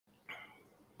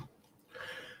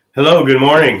Hello, good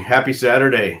morning. Happy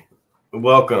Saturday.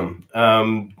 Welcome.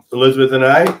 Elizabeth and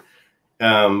I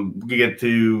get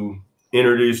to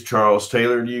introduce Charles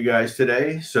Taylor to you guys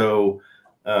today. So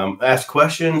ask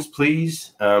questions,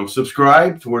 please.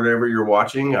 Subscribe to wherever you're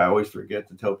watching. I always forget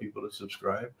to tell people to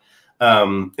subscribe.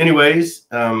 Thank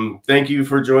you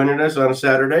for joining us on a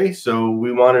Saturday. So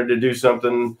we wanted to do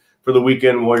something for the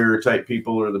weekend warrior type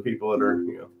people, or the people that are,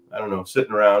 I don't know,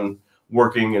 sitting around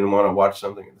working and want to watch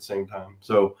something at the same time.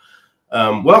 So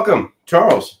welcome,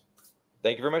 Charles.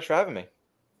 Thank you very much for having me.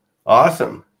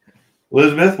 Awesome.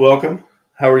 Elizabeth, welcome.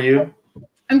 How are you?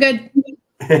 I'm good.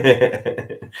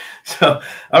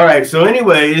 All right. So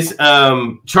anyways,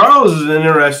 Charles is an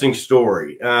interesting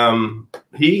story.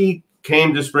 He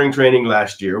came to spring training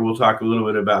last year. We'll talk a little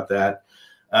bit about that.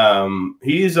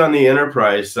 He's on the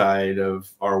enterprise side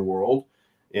of our world,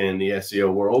 in the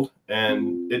SEO world,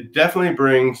 and it definitely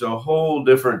brings a whole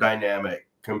different dynamic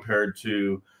compared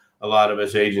to a lot of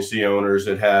us agency owners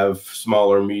that have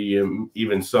smaller, medium,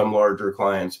 even some larger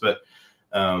clients. But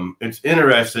it's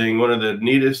interesting. One of the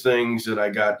neatest things that I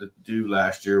got to do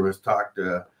last year was talk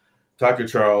to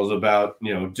Charles about,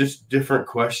 just different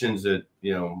questions that,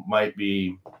 might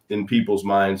be in people's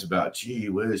minds about, gee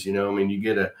whiz, I mean, you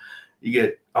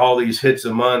get all these hits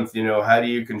a month, how do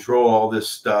you control all this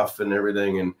stuff and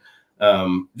everything? And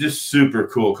just super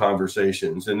cool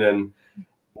conversations. And then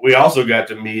we also got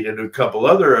to meet at a couple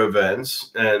other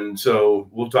events. And so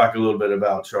we'll talk a little bit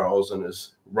about Charles and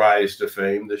his rise to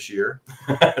fame this year,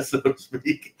 so to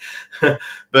speak.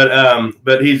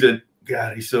 But he's an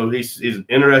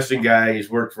interesting guy. He's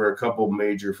worked for a couple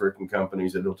major freaking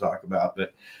companies that he'll talk about.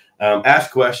 But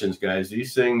ask questions, guys.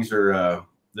 These things are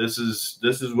this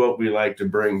is what we like to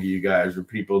bring to you guys, are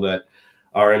people that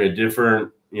are in a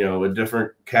different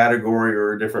category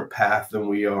or a different path than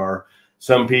we are.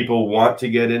 Some people want to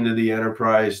get into the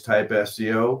enterprise type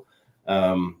SEO.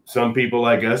 Some people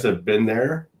like us have been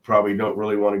there, probably don't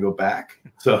really want to go back.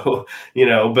 So,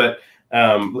 but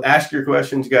ask your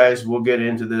questions, guys. We'll get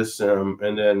into this.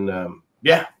 And then,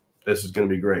 this is going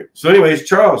to be great. So anyways,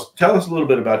 Charles, tell us a little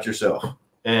bit about yourself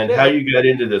and how you got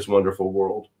into this wonderful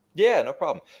world. Yeah, no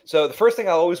problem. So the first thing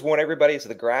I'll always warn everybody is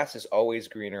the grass is always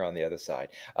greener on the other side.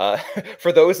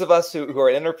 For those of us who are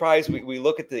enterprise, we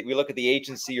look at the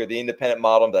agency or the independent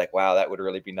model and be like, wow, that would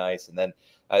really be nice. And then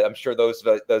I'm sure those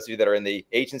of you that are in the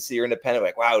agency or independent,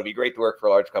 like, wow, it'd be great to work for a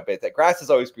large company. That grass is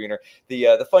always greener.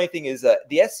 The funny thing is that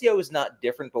the SEO is not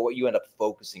different, but what you end up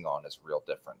focusing on is real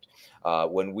different.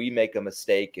 When we make a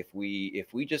mistake, if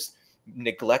we just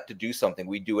neglect to do something,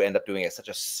 we do end up doing it at such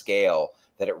a scale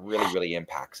that it really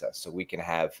impacts us. So we can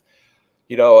have,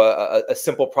 a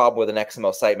simple problem with an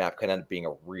XML sitemap can end up being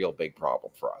a real big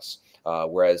problem for us.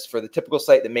 Whereas for the typical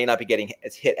site that may not be getting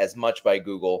hit as much by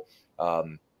Google,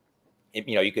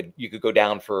 you could go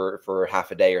down for half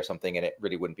a day or something, and it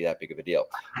really wouldn't be that big of a deal.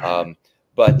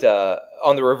 But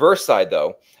on the reverse side,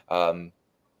 though,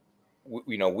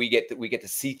 we get to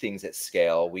see things at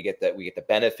scale. We get the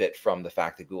benefit from the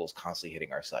fact that Google's constantly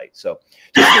hitting our site. So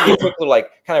just to give you a quick little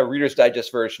kind of Reader's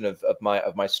Digest version of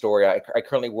my story. I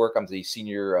currently work. I'm the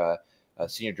senior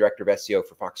director of SEO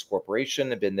for Fox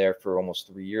Corporation. I've been there for almost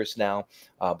 3 years now.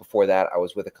 Before that, I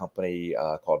was with a company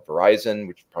called Verizon,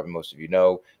 which probably most of you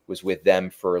know. Was with them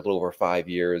for a little over 5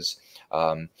 years.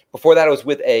 Before that, I was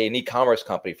with an e-commerce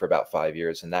company for about 5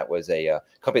 years, and that was a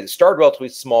company that started relatively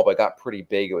small but got pretty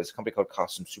big. It was a company called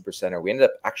Costume Supercenter. We ended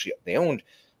up they owned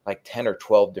like 10 or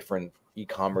 12 different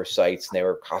e-commerce sites, and they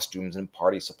were costumes and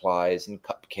party supplies and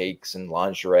cupcakes and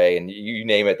lingerie and you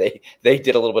name it. They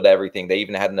did a little bit of everything. They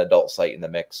even had an adult site in the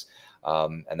mix,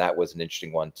 and that was an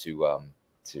interesting one to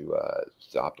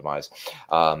optimize.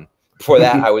 Before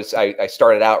that, I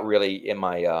started out really in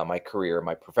my career,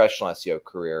 my professional SEO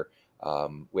career,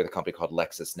 with a company called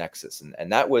LexisNexis,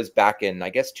 and that was back in, I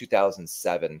guess,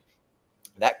 2007.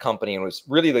 That company, and was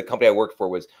really the company I worked for,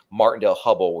 was Martindale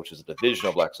Hubbell, which was a division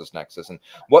of LexisNexis. And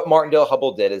what Martindale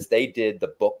Hubbell did is they did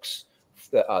the books.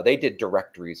 They did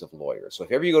directories of lawyers. So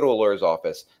if ever you go to a lawyer's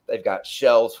office, they've got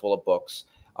shelves full of books.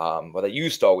 Well, they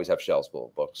used to always have shelves full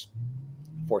of books.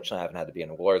 Fortunately, I haven't had to be in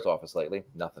a lawyer's office lately.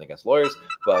 Nothing against lawyers,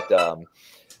 but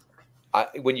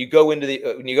when you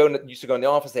used to go in the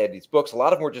office, they had these books. A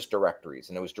lot of them were just directories,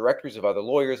 and it was directories of other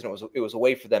lawyers, and it was a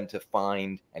way for them to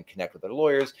find and connect with other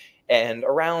lawyers. And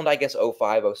around, I guess,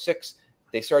 05, 06,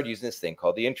 they started using this thing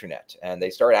called the internet, and they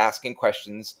started asking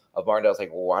questions of Martindale's,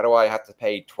 like, well, why do I have to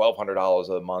pay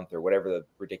 $1,200 a month or whatever the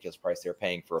ridiculous price they're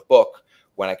paying for a book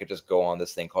when I could just go on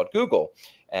this thing called Google?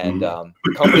 And the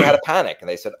company had a panic, and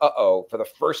they said, uh-oh, for the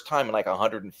first time in like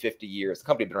 150 years, the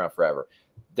company had been around forever.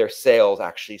 their sales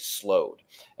actually slowed.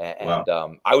 And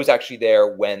Wow. I was actually there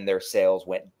when their sales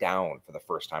went down for the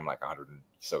first time in like 100 and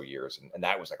so years. And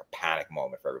that was like a panic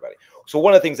moment for everybody. So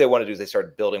one of the things they want to do is they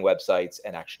started building websites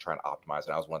and actually trying to optimize.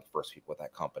 And I was one of the first people with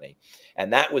that company.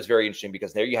 And that was very interesting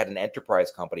because there you had an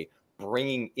enterprise company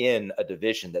bringing in a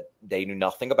division that they knew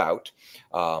nothing about.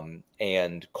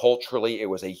 And culturally, it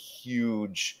was a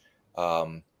huge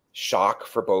shock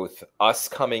for both us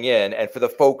coming in and for the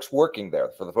folks working there,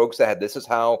 for the folks that had, this is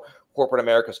how corporate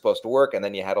America is supposed to work. And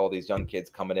then you had all these young kids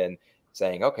coming in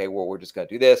saying, okay, well, we're just going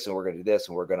to do this and we're going to do this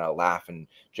and we're going to laugh and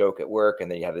joke at work. And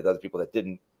then you had the other people that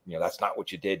didn't, you know, that's not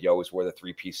what you did. You always wore the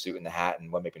 3-piece suit and the hat, and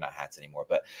well, maybe not hats anymore,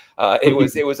 but it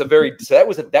was a very, so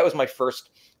that was my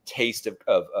first taste of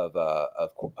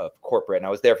corporate. And I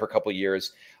was there for a couple of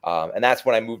years. And that's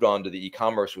when I moved on to the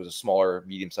e-commerce. It was a smaller,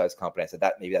 medium-sized company. I said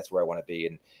that maybe that's where I want to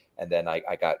be. And then I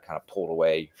got kind of pulled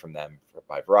away from them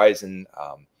by Verizon.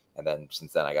 And then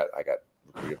since then I got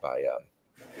recruited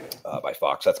by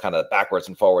Fox. That's kind of backwards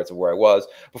and forwards of where I was.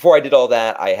 Before I did all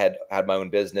that, I had my own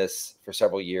business for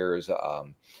several years.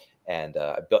 And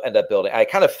I ended up building, I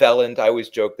kind of fell into, I always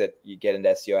joke that you get into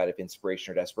SEO out of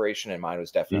inspiration or desperation. And mine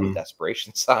was definitely on the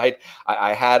desperation side.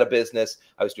 I had a business.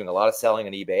 I was doing a lot of selling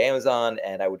on eBay, Amazon,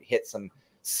 and I would hit some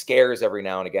scares every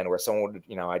now and again where someone would,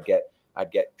 you know, I'd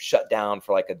get shut down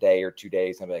for like a day or 2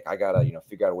 days. And I'd be like, I gotta, you know,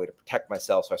 figure out a way to protect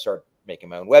myself. So I started making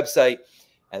my own website.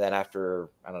 And then after,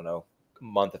 I don't know,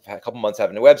 a couple months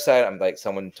having a website, I'm like,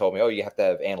 someone told me, oh, you have to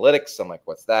have analytics. I'm like,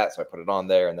 what's that? So I put it on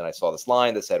there. And then I saw this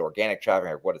line that said organic traffic.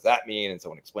 I'm like, what does that mean? And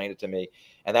someone explained it to me.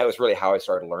 And that was really how I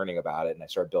started learning about it. And I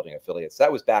started building affiliates.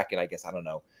 That was back in, I guess, I don't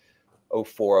know,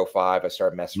 04, 05. I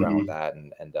started messing around with that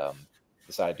and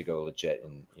decided to go legit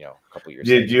in, you know, a couple of years.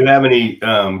 Did you have any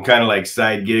kind of like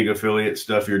side gig affiliate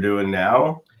stuff you're doing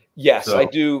now? Yes, I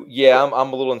do. Yeah, I'm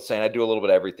a little insane. I do a little bit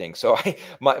of everything. So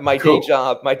my Cool.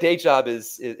 day job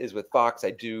is with Fox.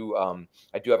 I do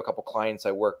have a couple clients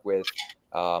I work with.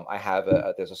 I have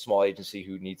there's a small agency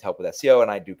who needs help with SEO, and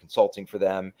I do consulting for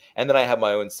them. And then I have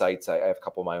my own sites. I have a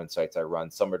couple of my own sites I run.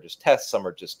 Some are just tests. Some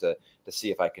are just to see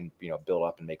if I can, you know, build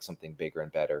up and make something bigger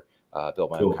and better.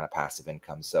 Build my own kind of passive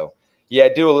income. So yeah,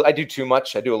 I do too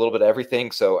much. I do a little bit of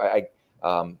everything. So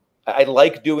I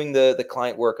like doing the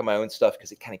client work on my own stuff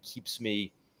because it kind of keeps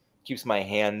my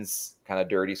hands kind of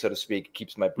dirty, so to speak. It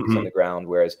keeps my boots on the ground.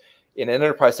 Whereas in an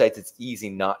enterprise sites, it's easy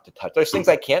not to touch. There's things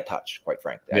I can't touch, quite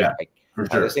frankly. Yeah, for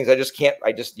sure. There's things I just can't.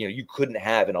 You know, you couldn't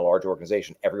have in a large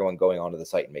organization, everyone going onto the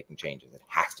site and making changes. It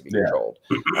has to be controlled.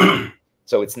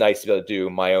 So it's nice to be able to do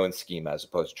my own schema as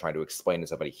opposed to trying to explain to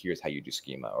somebody, here's how you do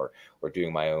schema, or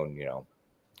doing my own, you know,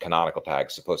 canonical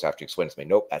tags, supposed to have to explain to me,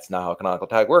 nope, that's not how a canonical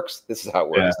tag works. This is how it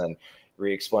works. And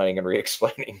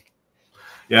re-explaining.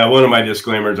 Yeah, one of my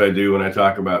disclaimers I do when I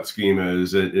talk about schema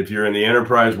is that if you're in the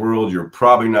enterprise world, you're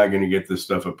probably not going to get this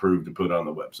stuff approved to put on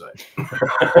the website.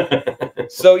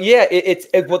 So yeah,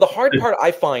 well, the hard part I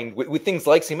find with things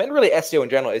like schema and really SEO in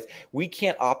general is we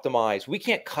can't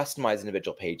customize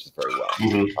individual pages very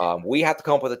well. We have to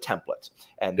come up with a template,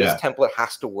 and this template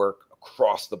has to work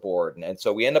across the board. And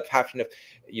so we end up having to,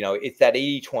 you know, it's that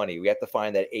 80-20. We have to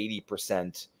find that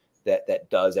 80% that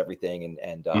does everything.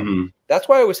 And that's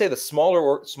why I would say the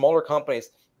smaller companies,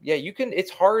 yeah, it's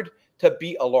hard to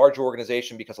be a large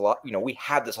organization because you know, we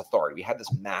have this authority. We have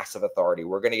this massive authority.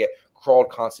 We're going to get crawled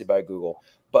constantly by Google,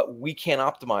 but we can't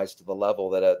optimize to the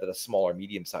level that a smaller,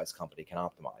 medium-sized company can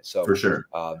optimize. So for sure,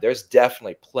 there's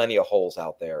definitely plenty of holes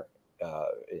out there.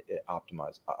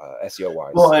 Optimize SEO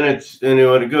wise. Well, and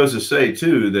it goes to say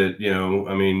too that, you know,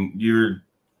 I mean,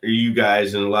 you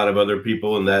guys and a lot of other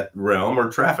people in that realm are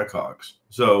traffic hogs.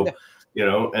 So, you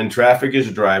know, and traffic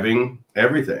is driving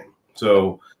everything.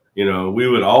 So, you know, we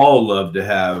would all love to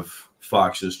have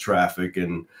Fox's traffic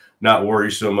and not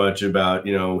worry so much about,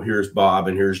 you know, here's Bob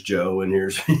and here's Joe and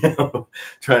here's, you know,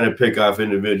 trying to pick off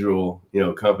individual, you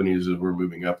know, companies as we're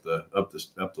moving up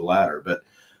the ladder. But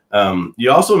you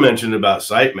also mentioned about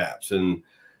sitemaps, and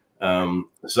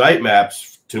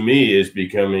sitemaps to me is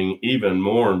becoming even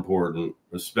more important,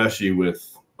 especially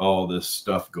with all this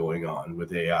stuff going on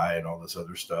with AI and all this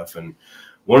other stuff. And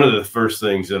one of the first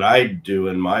things that I do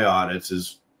in my audits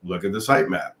is look at the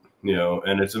sitemap, you know,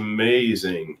 and it's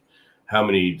amazing how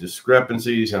many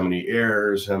discrepancies, how many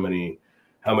errors, how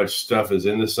much stuff is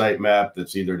in the sitemap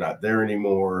that's either not there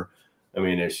anymore. I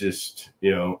mean, it's just,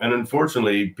 you know, and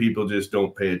unfortunately, people just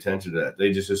don't pay attention to that.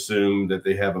 They just assume that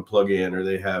they have a plugin or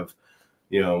they have,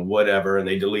 you know, whatever, and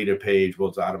they delete a page. Well,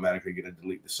 it's automatically going to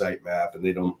delete the sitemap, and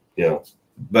they don't, you know.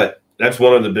 But that's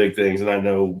one of the big things. And I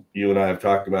know you and I have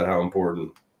talked about how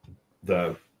important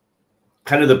the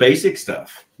kind of the basic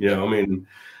stuff, you know, I mean,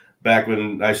 back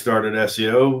when I started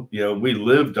SEO, we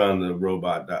lived on the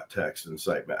robot.txt and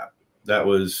sitemap. That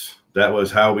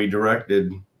was how we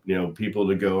directed, people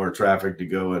to go, or traffic to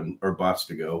go, or bots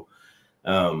to go.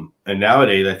 And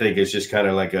nowadays, I think it's just kind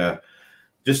of like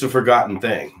just a forgotten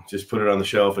thing. Just put it on the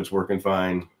shelf. It's working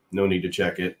fine. No need to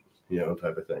check it,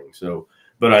 type of thing. So,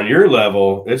 but on your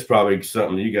level, it's probably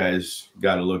something you guys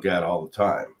got to look at all the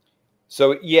time.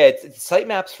 So yeah, it's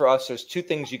sitemaps for us. There's two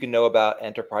things you can know about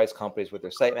enterprise companies with their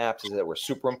sitemaps is that we're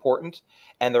super important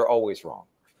and they're always wrong.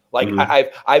 Like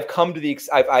I've come to the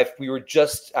we were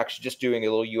just doing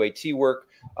a little UAT work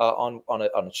on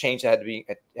a change that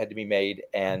had to be made,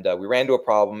 and we ran into a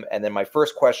problem. And then my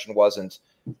first question wasn't,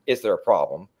 is there a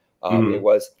problem? It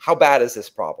was, how bad is this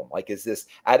problem? Like, is this,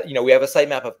 we have a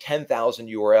sitemap of 10,000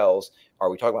 URLs. Are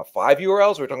we talking about 5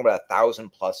 URLs? Or are we talking about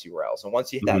 1,000 plus URLs? And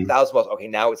once you hit that 1,000 plus, okay,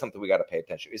 now it's something we got to pay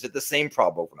attention to. Is it the same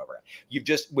problem over and over again? You've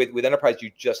just, with enterprise,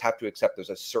 you just have to accept there's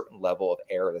a certain level of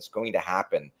error that's going to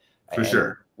happen. For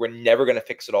sure. We're never going to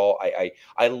fix it all.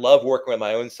 I love working with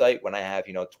my own site when I have,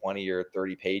 20 or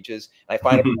 30 pages. And I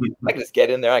find I can just get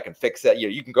in there. I can fix that.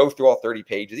 You can go through all 30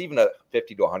 pages, even a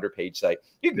 50 to 100 page site.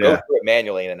 You can go through it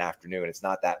manually in an afternoon. It's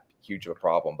not that huge of a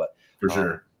problem, but for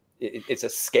sure, it's a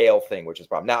scale thing, which is a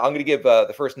problem. Now I'm going to give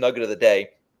the first nugget of the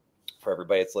day for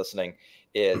everybody that's listening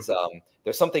is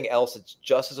there's something else that's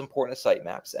just as important as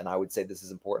sitemaps, and I would say this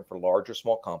is important for large or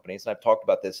small companies. And I've talked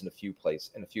about this in a few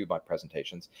of my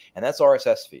presentations, and that's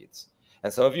RSS feeds.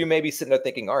 And some of you may be sitting there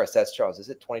thinking, RSS, Charles, is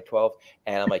it 2012?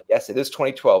 And I'm like, yes, it is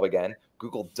 2012 again.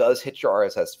 Google does hit your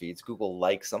RSS feeds. Google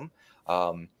likes them.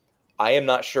 I am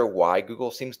not sure why Google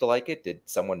seems to like it. Did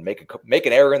someone make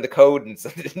an error in the code and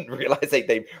didn't realize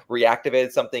they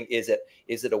reactivated something? Is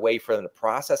it a way for them to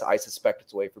process? I suspect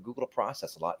it's a way for Google to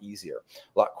process a lot easier,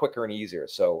 a lot quicker and easier.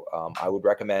 So I would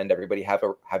recommend everybody have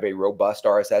a robust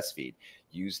RSS feed.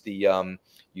 Use the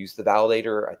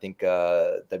validator. I think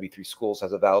W3 Schools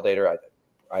has a validator.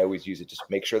 I always use it. Just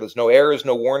make sure there's no errors,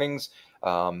 no warnings,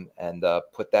 and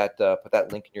put that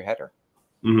link in your header.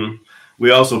 We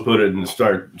also put it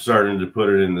starting to put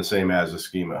it in the same as a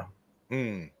schema.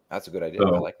 That's a good idea.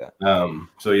 So, I like that.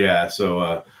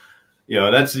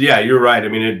 You're right. I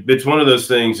mean, it's one of those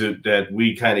things that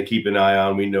we kind of keep an eye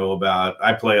on. We know about.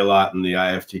 I play a lot in the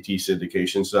IFTT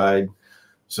syndication side,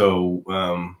 so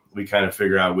we kind of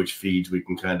figure out which feeds we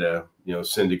can kind of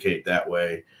syndicate that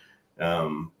way.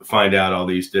 Find out all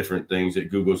these different things that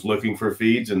Google's looking for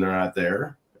feeds and they're not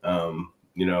there. And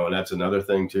that's another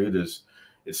thing too.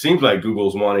 It seems like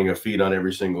Google's wanting a feed on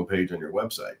every single page on your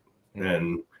website.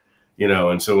 And,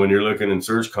 and so when you're looking in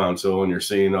Search Console and you're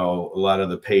seeing a lot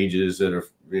of the pages that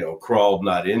are, crawled,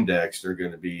 not indexed, they're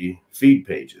going to be feed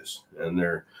pages. And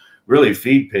they're really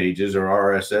feed pages or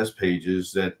RSS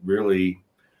pages that really,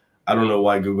 I don't know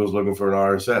why Google's looking for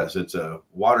an RSS. It's a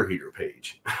water heater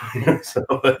page.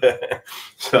 But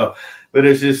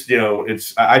it's just,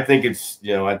 I think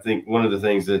one of the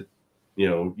things that,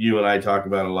 you and I talk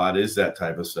about a lot is that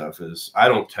type of stuff. Is I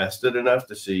don't test it enough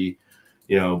to see,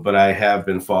 but I have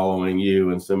been following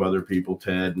you and some other people,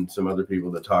 Ted, and some other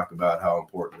people that talk about how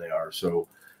important they are. So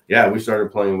yeah, we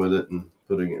started playing with it and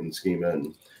putting it in the schema,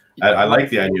 and I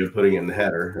like the idea of putting it in the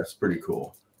header. That's pretty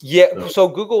cool. Yeah. So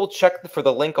Google will check for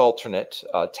the link alternate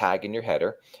tag in your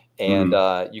header, and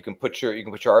you can put your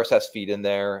RSS feed in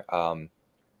there.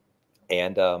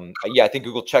 I think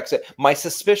Google checks it. My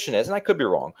suspicion is, and I could be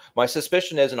wrong, my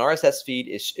suspicion is an RSS feed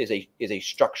is a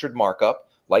structured markup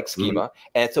like schema,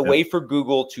 and it's a way for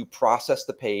Google to process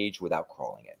the page without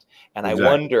crawling it. And I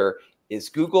wonder, is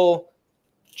Google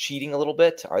cheating a little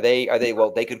bit? Are they well,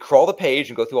 they could crawl the page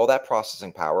and go through all that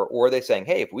processing power, or are they saying,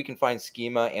 hey, if we can find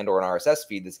schema and or an RSS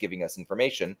feed that's giving us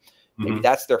information, maybe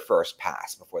that's their first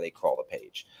pass before they crawl the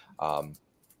page.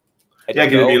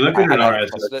 If you look at an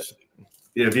RSS.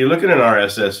 If you look at an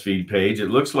RSS feed page, it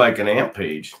looks like an AMP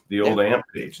page, the old AMP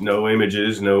page. No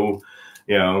images, no,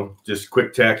 just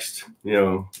quick text,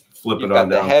 flip it on down. You've got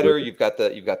the header, you've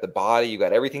got the body, you've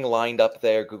got everything lined up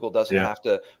there. Google doesn't have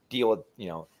to deal with,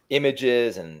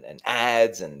 images and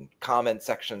ads and comment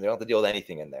sections. They don't have to deal with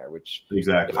anything in there, which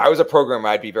if I was a programmer,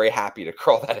 I'd be very happy to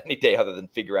crawl that any day other than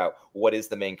figure out what is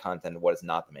the main content and what is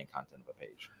not the main content of a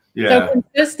page. So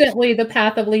consistently the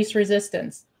path of least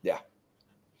resistance. Yeah.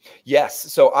 Yes.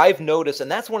 So I've noticed, and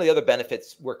that's one of the other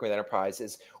benefits working with enterprise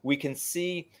is we can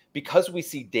see, because we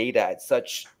see data at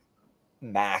such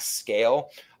mass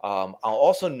scale. I'll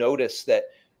also notice that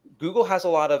Google has a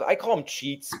lot of, I call them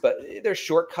cheats, but they're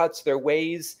shortcuts. They're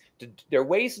ways to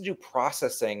do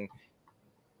processing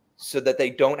so that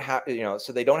they don't have,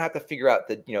 so they don't have to figure out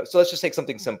the, so let's just take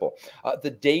something simple.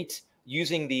 The date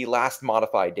using the last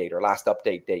modified date or last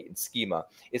update date in schema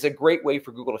is a great way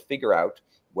for Google to figure out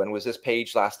when was this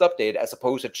page last updated, as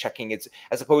opposed to checking its,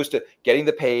 as opposed to getting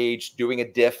the page, doing a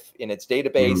diff in its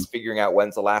database, figuring out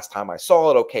when's the last time I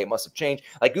saw it. Okay, it must have changed.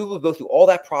 Like Google will go through all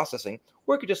that processing,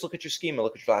 or you could just look at your schema,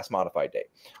 look at your last modified date.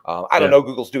 I don't know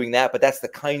Google's doing that, but that's the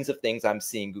kinds of things I'm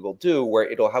seeing Google do, where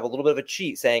it'll have a little bit of a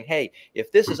cheat saying, hey,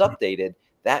 if this is updated,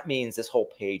 that means this whole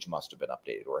page must have been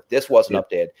updated. Or if this wasn't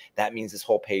updated, that means this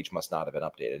whole page must not have been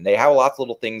updated. And they have lots of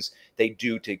little things they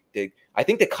do to I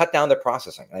think, to cut down their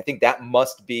processing. And I think that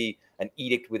must be an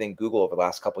edict within Google over the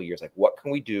last couple of years. Like, what can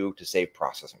we do to save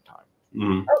processing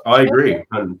time? I agree.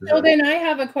 100%. So then I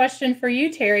have a question for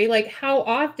you, Terry. Like, how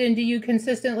often do you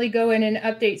consistently go in and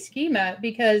update schema?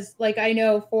 Because like, I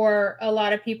know for a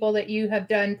lot of people that you have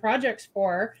done projects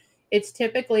for, it's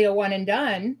typically a one and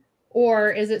done.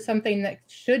 Or is it something that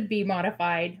should be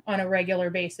modified on a regular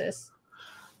basis?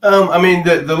 I mean,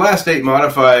 the last date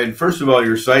modified, first of all,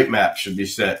 your sitemap should be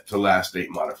set to last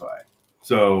date modified.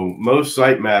 So most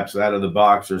sitemaps out of the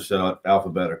box are set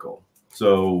alphabetical.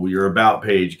 So your about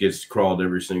page gets crawled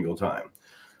every single time.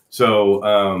 So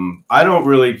I don't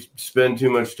really spend too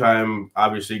much time,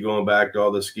 obviously, going back to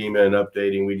all the schema and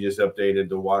updating. We just updated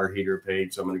the water heater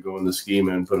page. So I'm going to go in the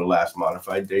schema and put a last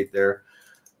modified date there,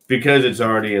 because it's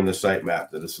already in the sitemap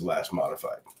that it's the last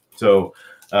modified. So,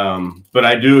 but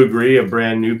I do agree, a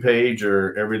brand new page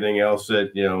or everything else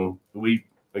that, you know, we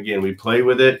play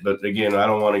with it. But again, I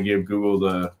don't want to give Google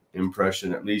the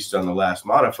impression, at least on the last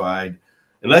modified,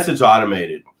 unless it's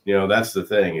automated. You know, that's the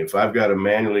thing. If I've got to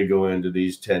manually go into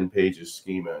these 10 pages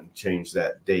schema and change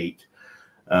that date,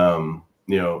 you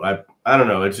know, I don't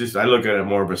know. It's just, I look at it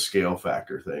more of a scale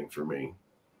factor thing for me.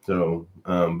 So,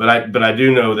 but I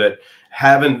do know that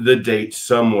having the date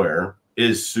somewhere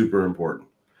is super important.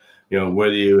 You know,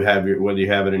 whether you have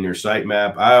it in your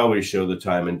sitemap, I always show the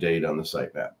time and date on the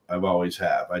sitemap. I've always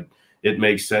have. It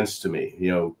makes sense to me.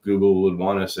 You know, Google would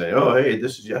want to say, oh, hey,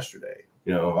 this is yesterday.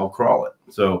 You know, I'll crawl it.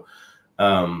 So,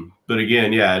 but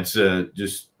again, yeah, it's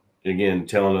just, again,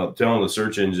 telling the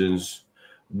search engines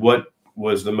what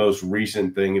was the most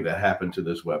recent thing that happened to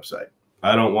this website.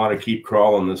 I don't want to keep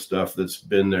crawling the stuff that's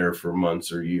been there for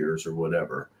months or years or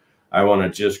whatever. I want to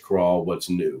just crawl what's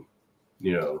new,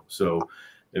 you know. So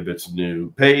if it's a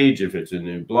new page, if it's a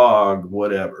new blog,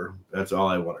 whatever, that's all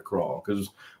I want to crawl. Because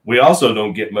we also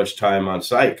don't get much time on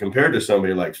site compared to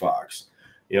somebody like Fox.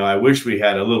 You know, I wish we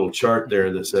had a little chart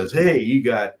there that says, hey, you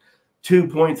got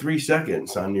 2.3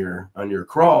 seconds on your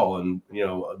crawl, and you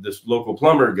know, this local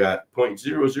plumber got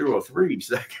 0.003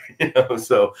 seconds. You know,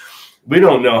 so we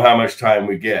don't know how much time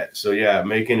we get. So yeah,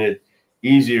 making it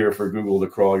easier for Google to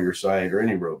crawl your site, or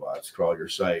any robots crawl your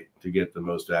site, to get the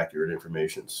most accurate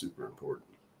information is super important.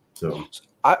 So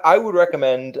I would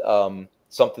recommend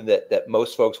something that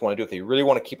most folks want to do if they really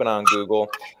want to keep an eye on Google.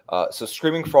 So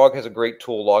Screaming Frog has a great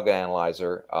tool, Log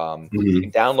Analyzer. You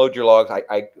can download your logs.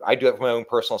 I do it for my own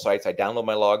personal sites. I download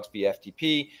my logs via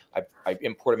FTP. I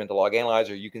import them into Log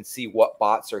Analyzer. You can see what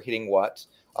bots are hitting what.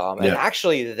 And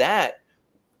actually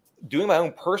doing my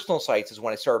own personal sites is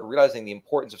when I started realizing the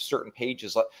importance of certain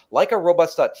pages, like a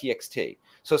robots.txt.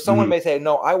 So someone may say,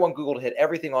 no, I want Google to hit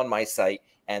everything on my site,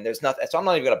 and there's nothing, so I'm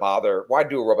not even going to bother. Why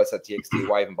do a robots.txt?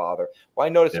 Why even bother? Well, I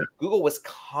noticed Google was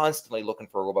constantly looking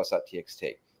for a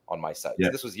robots.txt on my site.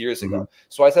 This was years ago.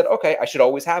 So I said, okay, I should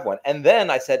always have one. And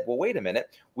then I said, well, wait a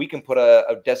minute. We can put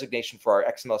a designation for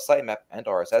our XML sitemap and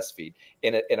RSS feed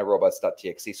in a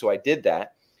robots.txt. So I did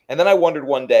that. And then I wondered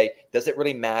one day, does it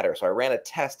really matter? So I ran a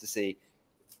test to see,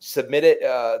 submit it.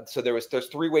 So there's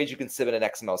 3 ways you can submit an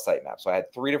XML sitemap. So I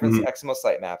had 3 different XML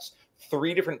sitemaps,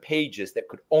 3 different pages that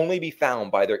could only be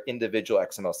found by their individual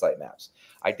XML sitemaps.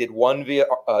 I did one via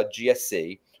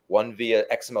GSC, one via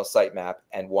XML sitemap,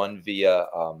 and one via,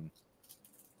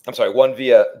 one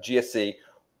via GSC.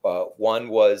 One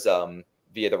was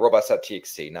via the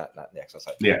robots.txt, not the XML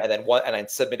sitemap. And then I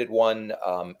submitted one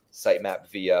sitemap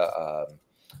via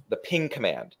the ping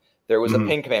command. There was a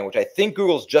ping command, which I think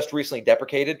Google's just recently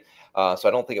deprecated, so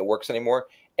I don't think it works anymore.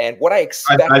 And what I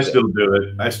expected, I still do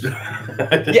it.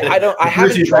 I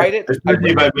haven't tried it.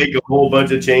 Especially if I make a whole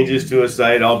bunch of changes to a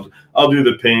site, I'll do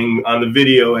the ping on the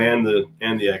video and the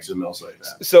XML site.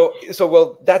 So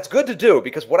well, that's good to do,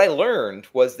 because what I learned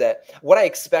was that what I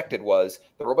expected was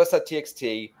the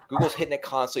robots.txt, Google's hitting it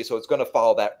constantly, so it's going to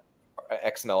follow that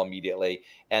XML immediately,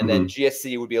 and then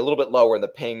GSC would be a little bit lower, and the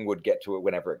ping would get to it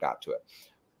whenever it got to it.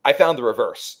 I found the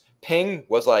reverse. Ping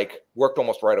was worked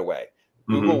almost right away.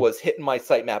 Google was hitting my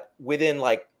sitemap within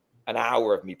like an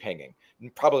hour of me pinging,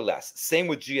 probably less. Same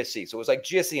with GSC. So it was like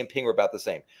GSC and ping were about the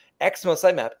same. XML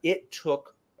sitemap, it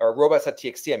took or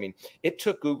robots.txt, I mean, it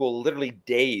took Google literally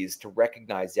days to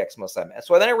recognize the XML sitemap.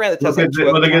 So then I ran the test.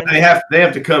 They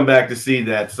have to come back to see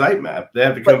that sitemap. They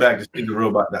have to come back to see the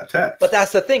robot.txt. But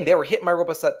that's the thing. They were hitting my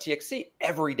robots.txt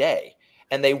every day,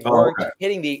 and they weren't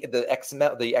hitting the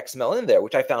XML in there,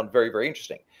 which I found very, very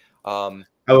interesting. I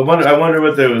wonder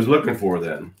what they was looking for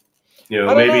then. You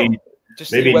know, maybe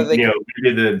maybe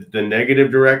the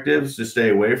negative directives to stay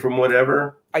away from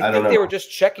whatever. I think they were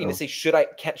just checking to see should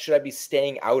I be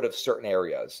staying out of certain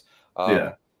areas.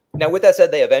 Now, with that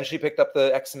said, they eventually picked up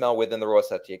the XML within the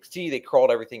robots.txt. They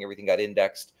crawled everything got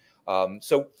indexed.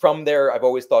 So from there, I've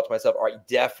always thought to myself, all right,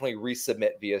 definitely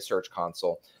resubmit via Search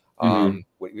Console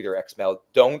with your XML.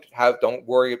 Don't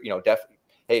worry, you know, definitely.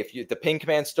 Hey, if the ping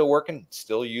command's still working,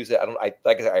 still use it.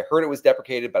 Like I said, I heard it was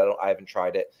deprecated, but I haven't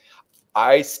tried it.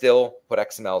 I still put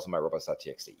XMLs in my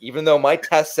robots.txt, even though my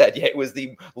test said it was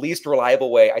the least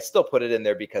reliable way. I still put it in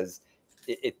there because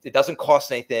it doesn't cost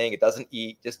anything. It doesn't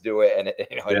eat. Just do it, and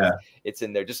it's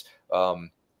in there. Just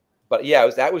but yeah,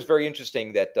 that was very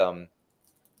interesting that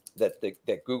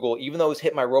that Google, even though it's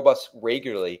hit my robots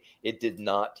regularly, it did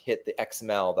not hit the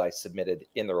XML that I submitted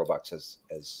in the robots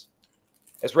as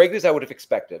regularly as I would have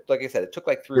expected. Like I said, it took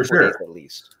like 3 or 4 days at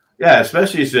least. Yeah,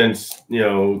 especially since, you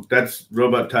know, that's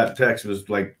robot.txt was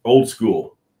like old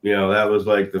school. You know, that was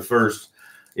like the first,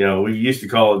 you know, we used to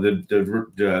call it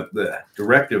the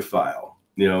directive file,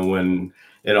 you know, when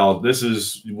this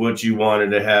is what you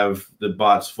wanted to have the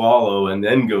bots follow and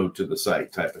then go to the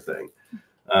site type of thing.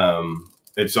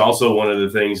 It's also one of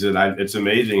the things that it's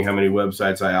amazing how many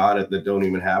websites I audit that don't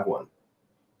even have one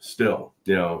still,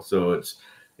 you know, so it's,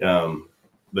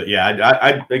 but yeah,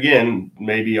 I again,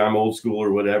 maybe I'm old school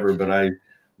or whatever, but I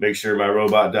make sure my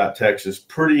robot.txt is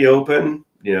pretty open.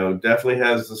 You know, definitely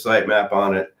has the sitemap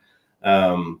on it.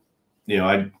 You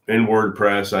know, in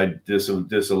WordPress, I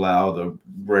disallow the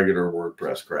regular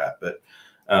WordPress crap.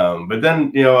 But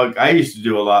then, you know, I used to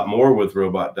do a lot more with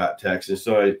robot.txt, and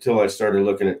so until I started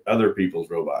looking at other people's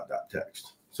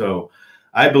robot.txt. So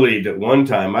I believed at one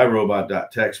time my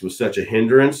robot.txt was such a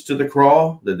hindrance to the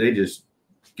crawl that they just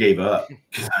gave up.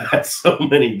 I had so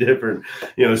many different,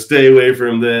 you know, stay away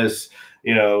from this,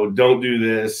 you know, don't do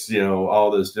this, you know,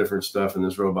 all this different stuff in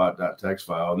this robot.txt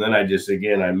file. And then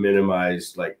I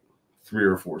minimized like 3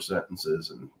 or 4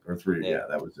 sentences or 3. Yeah,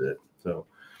 that was it. So,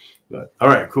 but all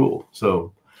right, cool.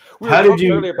 So how did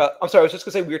you earlier about, I'm sorry, I was just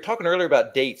gonna say, we were talking earlier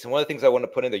about dates. And one of the things I want to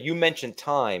put in there, you mentioned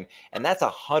time, and that's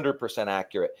 100%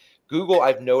 accurate. Google,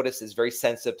 I've noticed, is very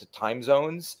sensitive to time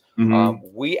zones.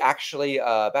 We actually,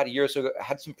 about a year or so ago,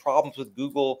 had some problems with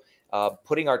Google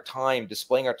displaying our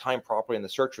time properly in the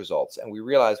search results. And we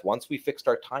realized once we fixed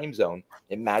our time zone,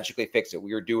 it magically fixed it.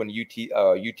 We were doing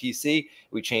UTC,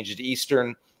 we changed it to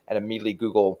Eastern, and immediately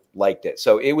Google liked it.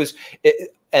 So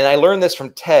and I learned this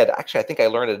from Ted. Actually, I think I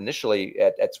learned it initially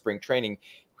at Spring Training,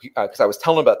 because I was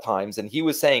telling him about times, and he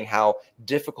was saying how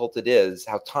difficult it is,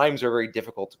 how times are very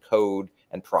difficult to code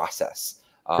and process.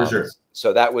 For sure.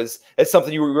 So it's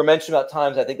something you were mentioning about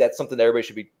times. I think that's something that everybody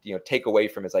should be, you know, take away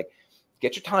from, is like,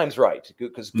 get your times right,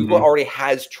 because Google already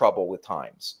has trouble with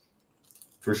times.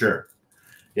 For sure.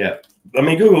 Yeah. I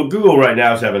mean, Google right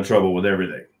now is having trouble with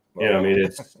everything. You know, I mean,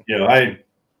 it's, you know,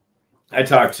 I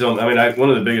talk to them. I mean, one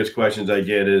of the biggest questions I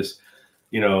get is,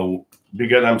 you know,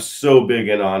 because I'm so big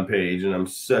in on-page and I'm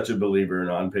such a believer in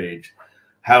on-page,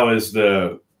 how is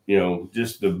the, you know,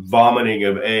 just the vomiting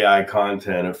of AI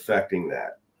content affecting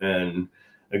that? And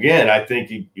again, I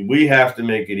think we have to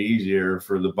make it easier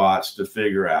for the bots to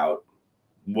figure out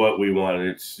what we want.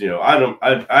 It's, you know,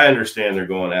 I understand they're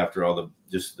going after all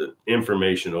the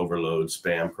information overload,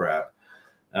 spam crap.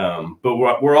 But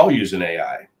we're all using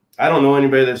AI. I don't know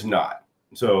anybody that's not.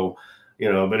 So,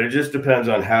 you know, but it just depends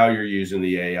on how you're using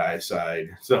the AI side.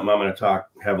 Something I'm going to talk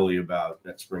heavily about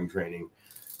at Spring Training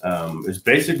is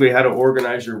basically how to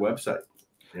organize your website.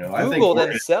 You know, Google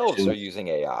themselves are using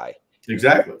AI.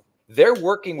 Exactly. They're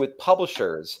working with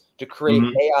publishers to create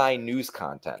AI news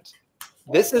content.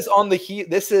 This is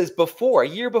a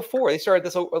year before they started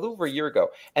this over a year ago,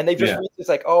 and they've just released this,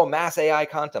 like, oh, mass AI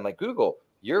content. Like, Google,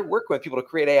 you're working with people to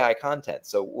create AI content.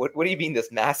 So what do you mean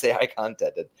this mass AI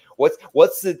content? And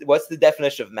what's the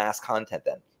definition of mass content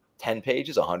then? 10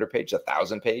 pages, 100 pages,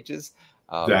 1,000 pages?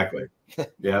 Exactly.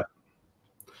 Yeah.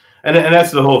 And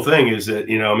that's the whole thing, is that,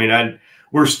 you know, I mean,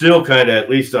 we're still kind of, at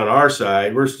least on our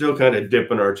side, we're still kind of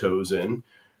dipping our toes in,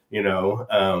 you know,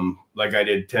 like I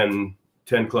did 10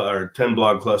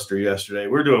 blog cluster yesterday.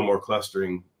 We're doing more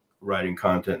clustering writing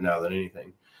content now than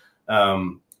anything.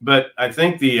 But I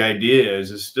think the idea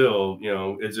is still, you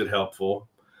know, is it helpful?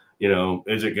 You know,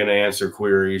 is it going to answer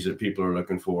queries that people are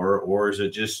looking for, or is it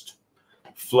just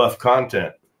fluff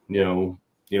content? You know,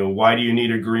 why do you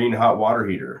need a green hot water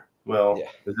heater? Well, Yeah.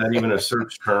 is that even a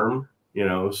search term?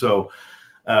 So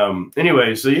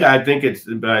anyway, so yeah, I think it's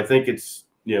on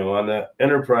the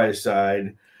enterprise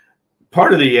side,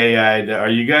 part of the AI, are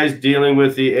you guys dealing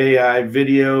with the AI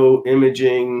video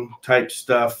imaging type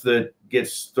stuff that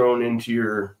gets thrown into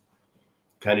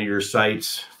your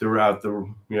sites throughout the,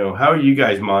 how are you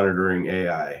guys monitoring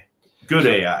AI? Good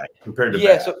AI compared to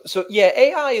bad. So yeah,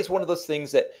 AI is one of those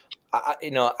things that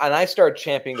and I started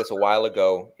championing this a while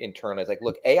ago internally. It's like,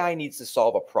 look, AI needs to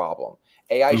solve a problem.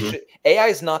 AI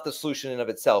is not the solution in of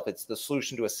itself. It's the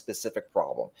solution to a specific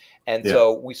problem. And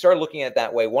so we started looking at it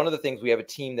that way. One of the things, we have a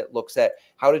team that looks at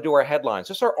how to do our headlines,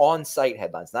 just our on-site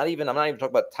headlines. I'm not even talking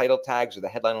about title tags or the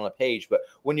headline on a page, but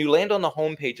when you land on the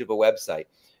homepage of a website,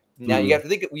 now you have to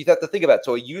think about it.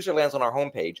 So a user lands on our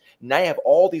homepage. Now you have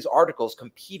all these articles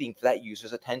competing for that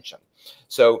user's attention.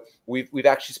 So we've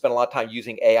actually spent a lot of time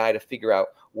using AI to figure out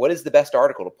what is the best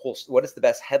article to pull, what is the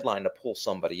best headline to pull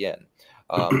somebody in.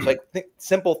 So I think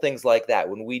simple things like that.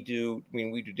 When we do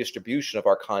distribution of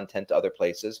our content to other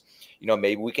places,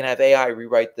 maybe we can have AI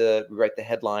rewrite the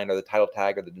headline or the title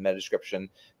tag or the meta description,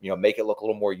 make it look a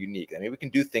little more unique. I mean, we can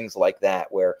do things like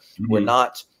that where we're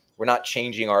not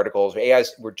changing articles.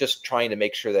 We're just trying to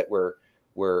make sure that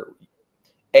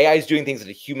AI is doing things that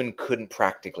a human couldn't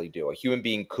practically do. A human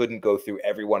being couldn't go through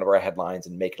every one of our headlines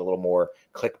and make it a little more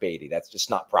clickbaity. That's just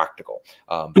not practical.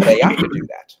 But AI could do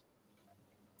that.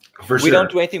 For sure. We don't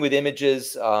do anything with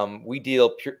images. We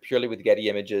deal purely with Getty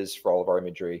images for all of our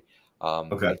imagery.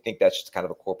 I think that's just kind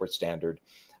of a corporate standard.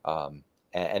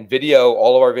 And video,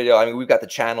 all of our video, I mean, we've got the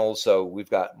channels, so we've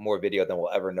got more video than we'll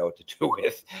ever know what to do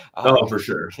with. For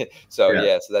sure.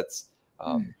 So that's,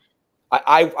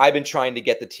 I've been trying to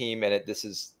get the team, and this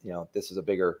is a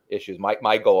bigger issue.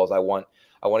 My goal is I want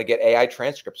to get AI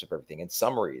transcripts of everything and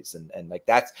summaries. And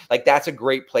that's a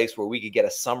great place where we could get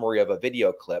a summary of a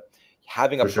video clip.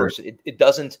 Having a person, it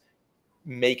doesn't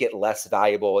make it less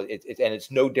valuable. And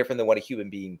it's no different than what a human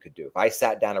being could do. If I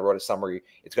sat down and wrote a summary,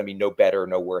 it's going to be no better or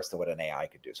no worse than what an AI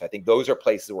could do. So I think those are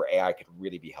places where AI could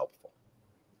really be helpful.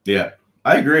 Yeah,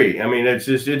 I agree. I mean,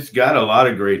 it's got a lot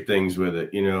of great things with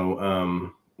it.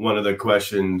 One of the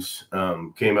questions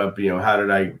came up, how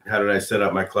did I set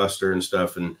up my cluster and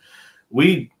stuff? And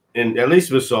at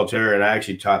least with Solterra, and I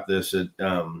actually taught this at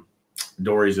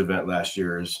Dory's event last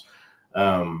year, is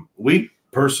we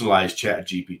personalize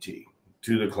ChatGPT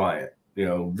to the client,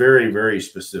 very, very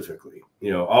specifically,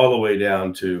 all the way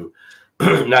down to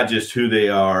not just who they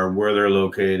are, where they're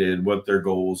located, what their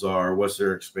goals are, what's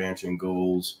their expansion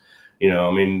goals.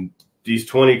 I mean, these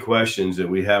 20 questions that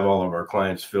we have all of our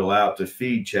clients fill out to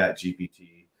feed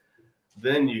ChatGPT,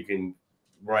 then you can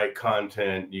write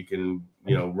content, you can,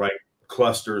 write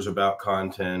clusters about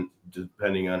content,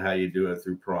 depending on how you do it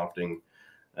through prompting.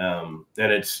 And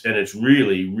it's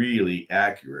really, really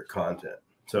accurate content.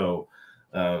 So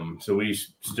we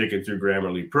stick it through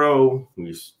Grammarly Pro,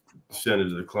 we send it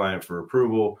to the client for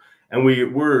approval, and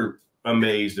we're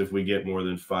amazed if we get more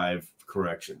than 5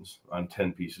 corrections on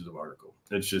 10 pieces of article.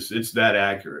 It's that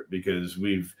accurate because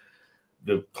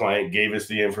the client gave us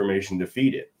the information to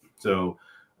feed it. So,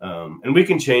 and we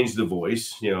can change the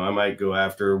voice. I might go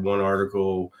after one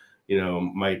article,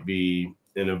 might be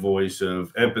in a voice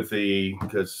of empathy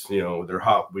because, they're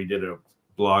hot. We did a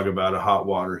blog about a hot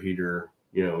water heater,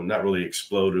 not really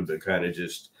exploded, but kind of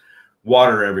just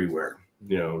water everywhere,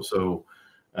 so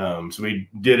we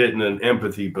did it in an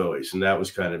empathy voice, and that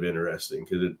was kind of interesting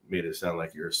because it made it sound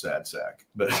like you're a sad sack,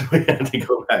 but we had to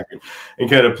go back and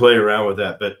kind of play around with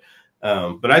that.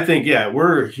 But I think,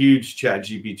 we're a huge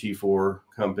ChatGPT-4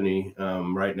 company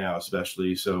right now,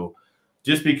 especially. So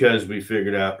just because we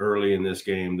figured out early in this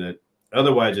game that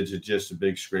otherwise it's just a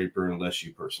big scraper unless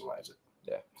you personalize it.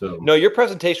 Yeah. So no, your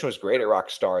presentation was great at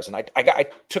Rockstars, and I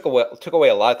took away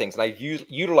a lot of things, and I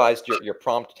utilized your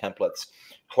prompt templates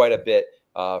quite a bit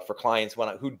for clients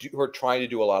who are trying to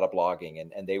do a lot of blogging,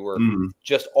 and they were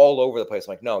just all over the place.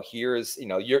 I'm like, no, here's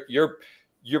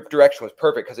your direction was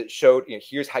perfect because it showed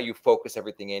here's how you focus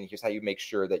everything in, here's how you make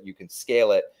sure that you can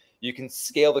scale it, you can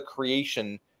scale the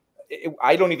creation.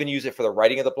 I don't even use it for the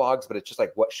writing of the blogs, but it's just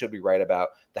like, what should we write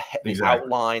about? The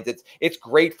outlines. It's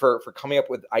great for coming up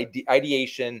with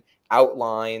ideation,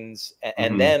 outlines,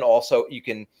 and then also you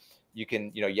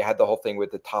had the whole thing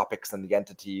with the topics and the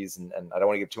entities, and I don't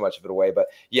want to give too much of it away, but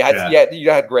you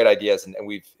had great ideas, and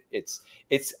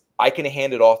I can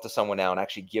hand it off to someone now and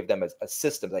actually give them a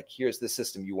system, like, here's the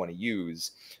system you want to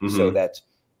use, so that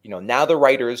now the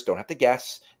writers don't have to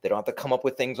guess. They don't have to come up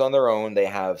with things on their own. They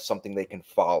have something they can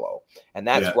follow. And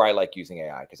that's where I like using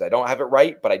AI, because I don't have it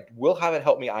right, but I will have it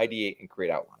help me ideate and create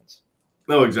outlines.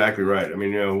 No, exactly right. I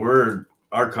mean, we're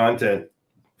our content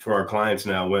for our clients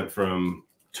now went from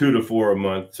 2 to 4 a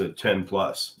month to 10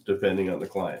 plus, depending on the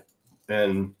client.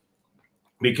 And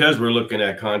because we're looking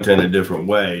at content a different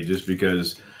way, just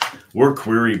because we're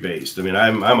query based. I mean,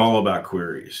 I'm all about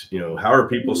queries. You know, how are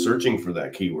people searching for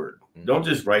that keyword? Don't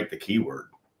just write the keyword.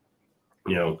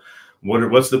 You know,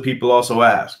 what's the people also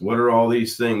ask? What are all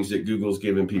these things that Google's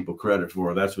giving people credit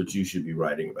for? That's what you should be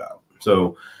writing about.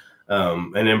 So,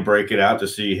 and then break it out to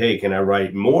see, hey, can I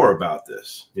write more about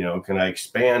this? You know, can I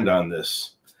expand on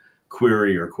this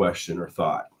query or question or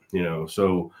thought? You know,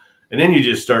 so, and then you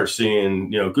just start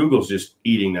seeing, you know, Google's just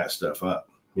eating that stuff up,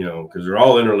 you know, because they're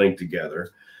all interlinked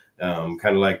together, kind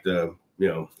of like the, you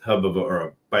know, hub of or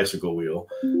a bicycle wheel.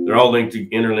 They're all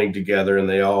interlinked together, and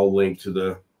they all link to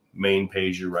the main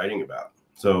page you're writing about.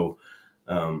 So,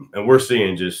 and we're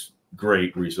seeing just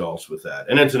great results with that.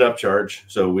 And it's an upcharge.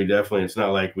 So we definitely, it's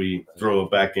not like we throw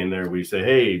it back in there. We say,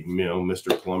 hey, you know,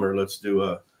 Mr. Plumber, let's do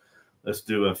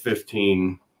a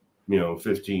 15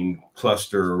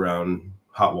 cluster around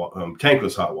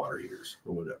tankless hot water heaters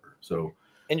or whatever. So,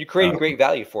 and you're creating great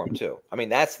value for them too. I mean,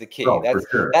 that's the key.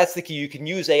 That's the key. You can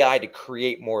use AI to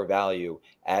create more value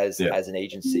as an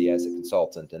agency, as a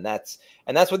consultant, and that's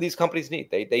what these companies need.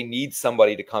 They need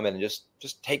somebody to come in and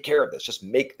just take care of this, just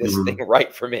make this thing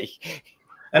right for me.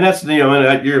 And that's, you know,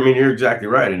 and you're exactly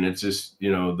right. And it's just, you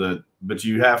know, but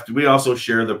you have to. We also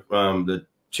share the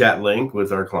chat link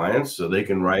with our clients so they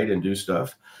can write and do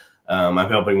stuff. I'm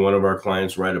helping one of our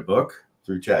clients write a book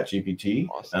through ChatGPT.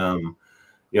 Awesome.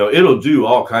 You know, it'll do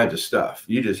all kinds of stuff.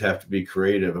 You just have to be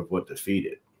creative of what to feed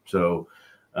it. So,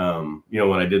 you know,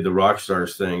 when I did the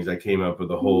Rockstars things, I came up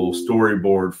with a whole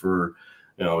storyboard for,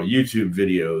 you know, YouTube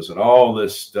videos and all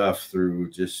this stuff through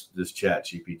just this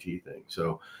ChatGPT thing.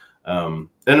 So, and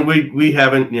we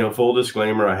haven't, you know, full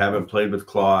disclaimer, I haven't played with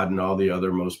Claude and all the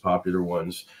other most popular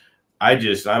ones. I'm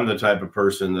the type of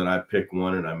person that I pick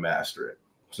one and I master it.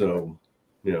 So,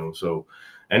 you know,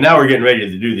 and now we're getting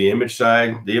ready to do the image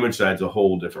side. The image side's a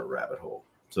whole different rabbit hole.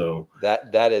 So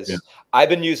that is, I've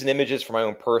been using images for my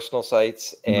own personal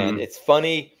sites, and it's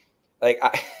funny. Like,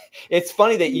 it's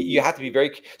funny that you have to be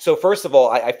very. So first of all,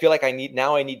 I feel like I need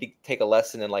to take a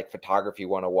lesson in like photography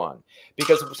 101,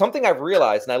 because something I've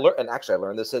realized, and I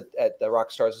learned this at the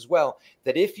Rockstars as well,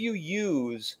 that if you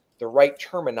use the right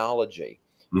terminology,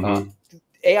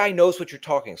 AI knows what you're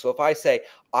talking. So if I say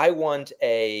I want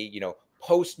a, you know,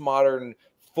 postmodern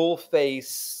full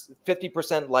face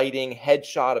 50% lighting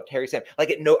headshot of Terry Sam,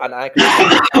 like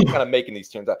I'm kind of making these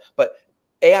terms up, but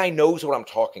AI knows what I'm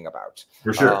talking about.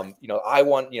 For sure. You know, I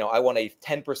want a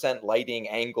 10% lighting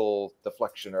angle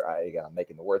deflection, or I'm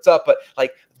making the words up, but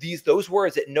like those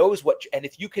words, it knows what, and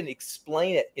if you can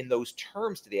explain it in those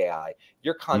terms to the AI,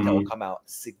 your content will come out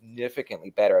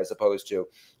significantly better, as opposed to,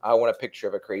 I want a picture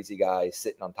of a crazy guy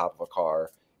sitting on top of a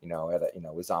car, you know,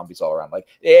 with zombies all around. Like,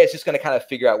 it's just going to kind of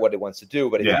figure out what it wants to do.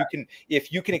 But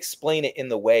if you can explain it in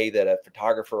the way that a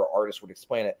photographer or artist would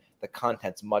explain it, the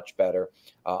content's much better.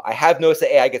 I have noticed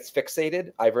that AI gets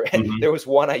fixated. There was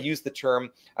one, I used the term,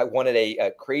 I wanted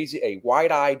a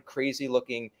wide-eyed,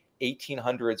 crazy-looking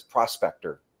 1800s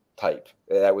prospector type.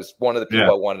 That was one of the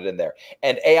people I wanted in there.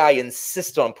 And AI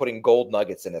insisted on putting gold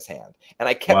nuggets in his hand. And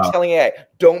I kept telling AI,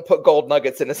 don't put gold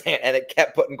nuggets in his hand. And it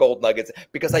kept putting gold nuggets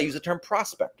because I use the term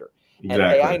prospector. Exactly.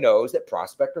 And AI knows that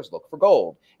prospectors look for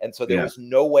gold. And so there was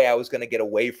no way I was going to get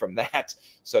away from that.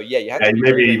 So yeah, you have to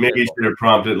be maybe you should have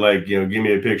prompted, like, you know, give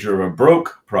me a picture of a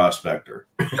broke prospector.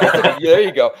 There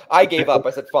you go. I gave up.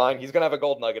 I said, fine, he's going to have a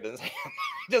gold nugget in his hand.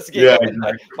 Just gave up.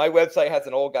 Exactly. My website has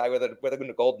an old guy with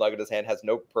a gold nugget in his hand, has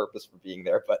no purpose for being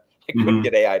there, but I couldn't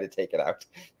get AI to take it out.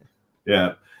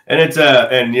 Yeah. And it's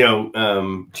and you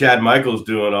know, Chad Michael's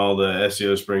doing all the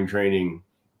SEO Spring Training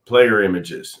player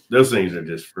images. Those things are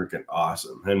just freaking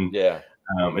awesome. And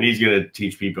and he's going to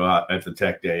teach people at the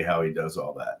tech day how he does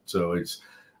all that. So it's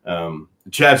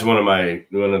Chad's one of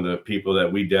the people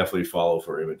that we definitely follow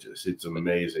for images. It's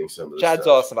amazing. Some of the Chad's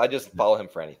stuff. awesome. I just follow him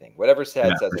for anything. Whatever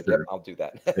Chad says, I'll do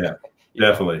that. Yeah,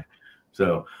 definitely.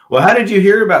 So, well, how did you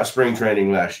hear about spring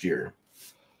training last year?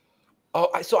 Oh,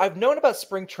 so I've known about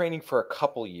spring training for a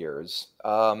couple years.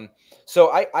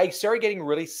 So I started getting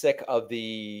really sick of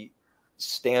the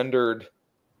standard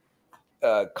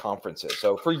conferences.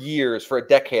 So for years, for a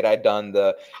decade, I'd done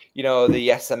the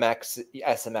SMX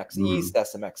East,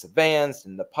 SMX Advanced,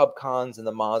 and the PubCons and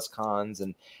the MozCons,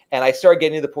 and I started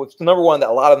getting to the point. Number one, that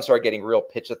a lot of them started getting real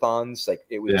pitchathons. Like,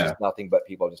 it was just nothing but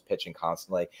people just pitching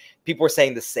constantly. People were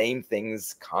saying the same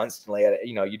things constantly.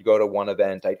 You'd go to one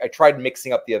event. I tried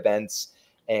mixing up the events,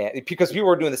 and because people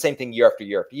were doing the same thing year after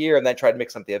year after year, and then tried to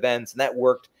mix up the events, and that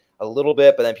worked a little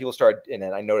bit, but then people started, and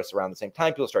then I noticed around the same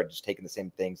time, people started just taking the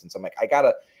same things. And so I'm like, I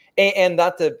gotta, and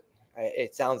not to,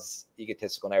 it sounds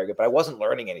egotistical and arrogant, but I wasn't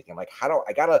learning anything. I'm like,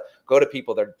 I gotta go to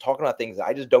people that are talking about things that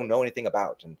I just don't know anything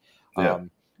about. And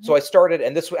so I started,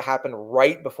 and this happened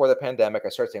right before the pandemic. I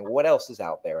started saying, what else is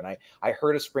out there? And I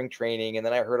heard of spring training, and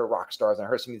then I heard of rock stars, and I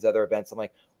heard some of these other events. I'm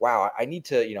like, wow, I need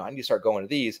to, I need to start going to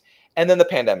these. And then the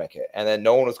pandemic hit, and then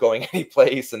no one was going any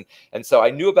place. And so I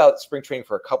knew about spring training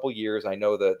for a couple years. I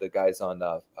know the guys on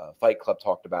Fight Club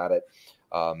talked about it.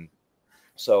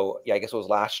 So yeah, I guess it was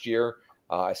last year.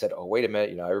 I said, oh, wait a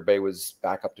minute. Everybody was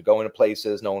back up to going to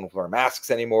places. No one was wearing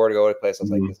masks anymore to go to places. I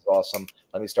was like, this is awesome.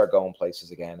 Let me start going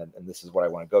places again. And this is what I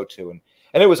want to go to. And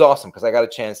it was awesome because I got a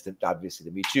chance to obviously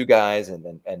to meet you guys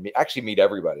and actually meet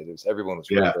everybody. Everyone was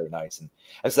really, very nice.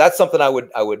 And so that's something I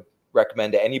would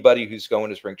recommend to anybody who's going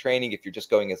to spring training. If you're just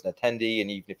going as an attendee,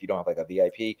 and even if you don't have like a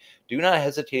VIP, do not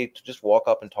hesitate to just walk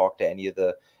up and talk to any of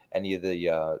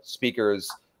the speakers.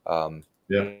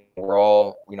 We're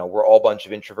all a bunch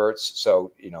of introverts,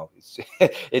 so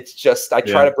it's just I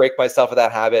try to break myself of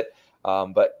that habit.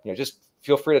 But just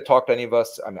feel free to talk to any of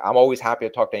us. I mean, I'm always happy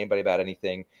to talk to anybody about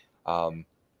anything.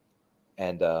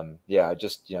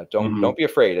 Just don't be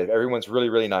afraid. Everyone's really,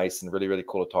 really nice and really, really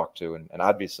cool to talk to. And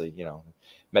obviously,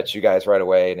 met you guys right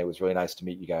away, and it was really nice to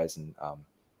meet you guys. And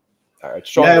it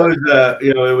was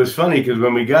it was funny because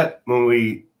when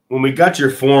we got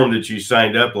your form that you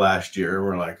signed up last year,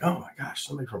 we're like, oh my gosh,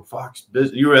 somebody from Fox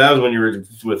Business. That was when you were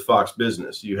with Fox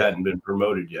Business. You hadn't been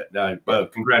promoted yet. Now,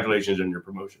 congratulations on your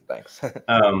promotion. Thanks.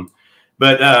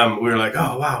 But we were like,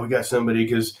 oh wow, we got somebody,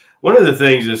 because one of the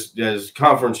things as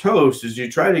conference hosts is you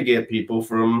try to get people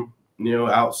from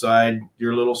outside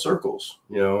your little circles,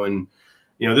 and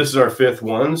this is our 5th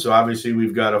one, so obviously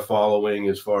we've got a following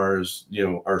as far as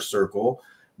our circle.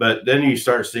 But then you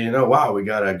start seeing, oh wow, we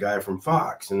got a guy from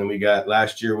Fox, and then we got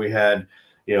last year we had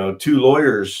 2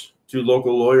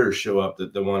 local lawyers show up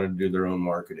that they wanted to do their own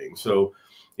marketing. So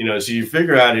so you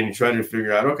figure out and you try to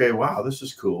figure out, okay, wow, this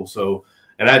is cool. So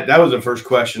and that was the first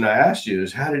question I asked you,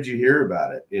 is how did you hear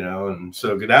about it? And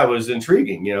so that was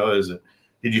intriguing.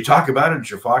 Did you talk about it at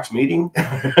your Fox meeting?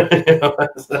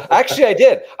 Actually, I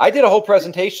did. I did a whole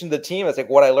presentation to the team. It's like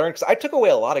what I learned, because I took away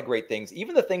a lot of great things,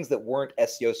 even the things that weren't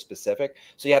SEO specific.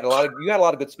 So you had a lot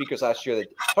of good speakers last year that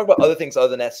talk about other things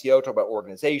other than SEO, talk about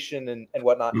organization and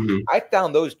whatnot. I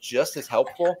found those just as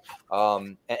helpful.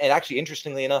 And actually,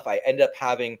 interestingly enough, I ended up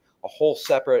having a whole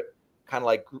separate kind of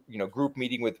like group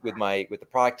meeting with the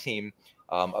product team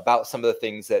about some of the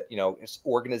things that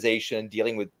organization,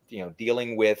 dealing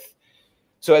with.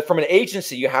 So from an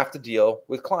agency, you have to deal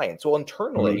with clients. Well,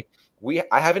 internally,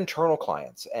 I have internal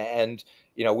clients, and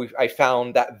I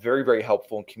found that very, very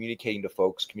helpful in communicating to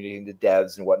folks, communicating to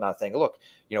devs and whatnot, saying, look,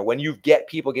 when you get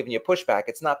people giving you pushback,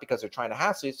 it's not because they're trying to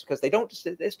hassle you, it's because they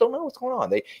just don't know what's going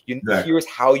on. Here's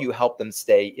how you help them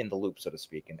stay in the loop, so to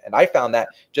speak. And I found that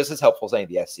just as helpful as any of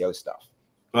the SEO stuff.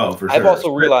 Oh, for sure. I've also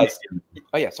realized.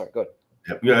 Oh yeah, sorry, go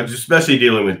ahead. Especially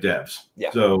dealing with devs. Yeah.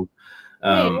 So.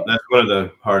 That's one of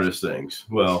the hardest things.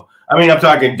 Well, I mean, I'm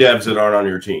talking devs that aren't on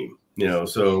your team,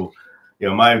 so,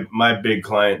 my big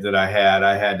client that I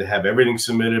had to have everything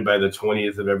submitted by the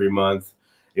 20th of every month.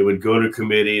 It would go to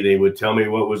committee. They would tell me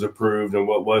what was approved and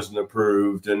what wasn't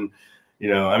approved. And,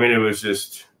 I mean, it was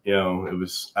just, it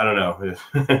was, I don't know,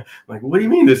 like, what do you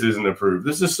mean this isn't approved?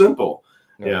 This is simple,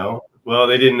 Well,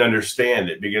 they didn't understand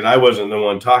it because I wasn't the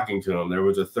one talking to them. There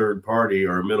was a third party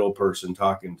or a middle person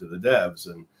talking to the devs.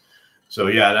 And so,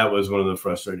 yeah, that was one of the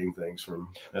frustrating things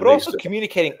but also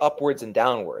communicating upwards and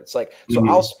downwards. Like, so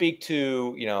I'll speak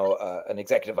to, an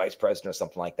executive vice president or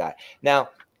something like that. Now,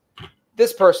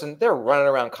 this person, they're running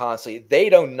around constantly. They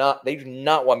do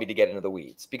not want me to get into the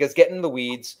weeds, because getting in the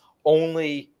weeds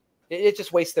it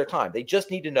just wastes their time. They just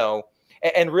need to know.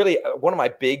 And really, one of my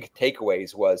big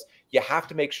takeaways was you have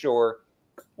to make sure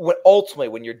ultimately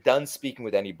when you're done speaking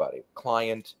with anybody,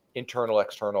 client, internal,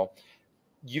 external,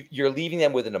 you're leaving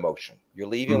them with an emotion. You're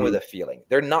leaving them with a feeling.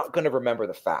 They're not going to remember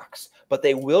the facts, but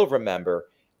they will remember,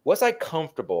 was I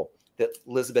comfortable that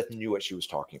Elizabeth knew what she was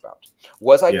talking about?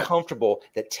 Was I comfortable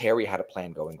that Terry had a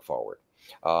plan going forward?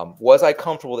 Was I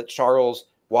comfortable that Charles,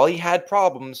 while he had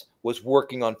problems, was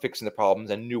working on fixing the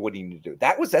problems and knew what he needed to do?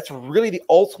 That's really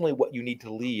ultimately what you need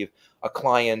to leave a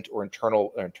client or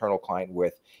internal client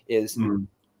with is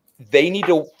they need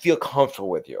to feel comfortable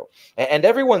with you. And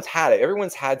everyone's had it.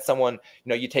 Everyone's had someone,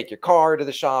 you take your car to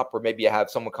the shop, or maybe you have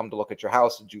someone come to look at your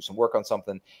house and do some work on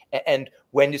something. And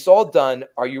when it's all done,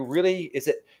 is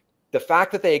it the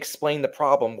fact that they explained the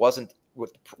problem wasn't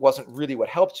really what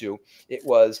helped you? It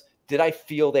was, did I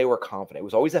feel they were confident? It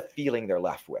was always a feeling they're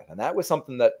left with. And that was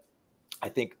something that I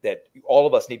think that all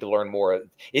of us need to learn more.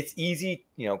 It's easy,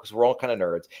 you know, because we're all kind of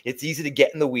nerds. It's easy to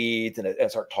get in the weeds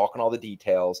and start talking all the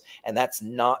details. And that's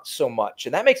not so much.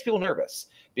 And that makes people nervous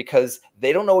because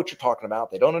they don't know what you're talking about.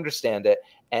 They don't understand it.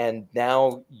 And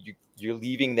now you're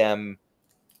leaving them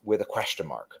with a question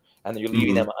mark, and you're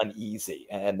leaving them uneasy.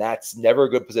 And that's never a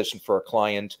good position for a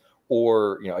client,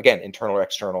 or, you know, again, internal or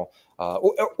external,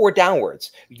 or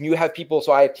downwards. You have people,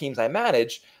 so I have teams I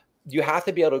manage. You have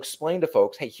to be able to explain to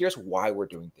folks, hey, here's why we're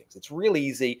doing things. It's really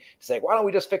easy to say, why don't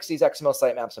we just fix these XML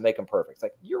sitemaps and make them perfect? It's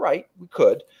like, you're right, we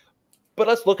could, but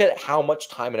let's look at how much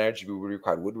time and energy we would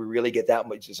require. Would we really get that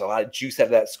much? There's a lot of juice out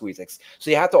of that squeeze.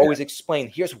 So you have to always explain,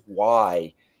 here's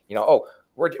why, you know, oh,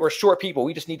 we're short people.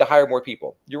 We just need to hire more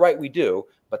people. You're right, we do.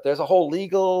 But there's a whole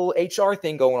legal HR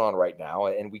thing going on right now,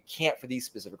 and we can't for these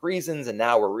specific reasons. And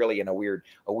now we're really in a weird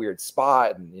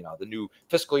spot. And, you know, the new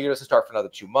fiscal year doesn't start for another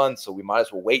 2 months, so we might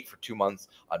as well wait for 2 months.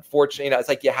 Unfortunately, you know, it's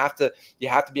like you have to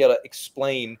be able to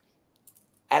explain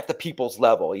at the people's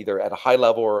level, either at a high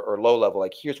level or low level,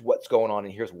 like, here's what's going on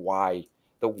and here's why.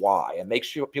 The why, and make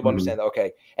sure people understand that,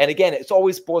 okay. And again, it's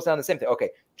always boils down to the same thing.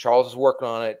 Okay, Charles is working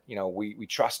on it. You know, we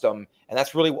trust him, and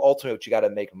that's really ultimately what you got to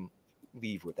make them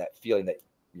leave with, that feeling that,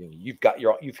 you know, you've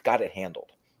got it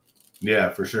handled. Yeah,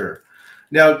 for sure.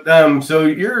 Now,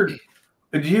 so do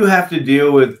you have to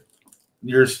deal with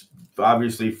your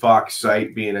obviously Fox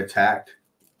site being attacked?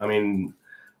 I mean,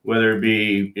 whether it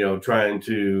be, you know, trying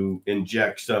to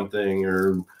inject something,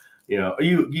 or, you know,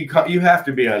 you have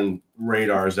to be on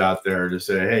radars out there to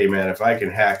say, hey man, if I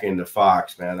can hack into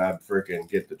Fox, man, I'd freaking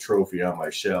get the trophy on my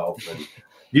shelf. And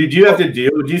do you have to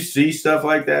do you see stuff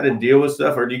like that and deal with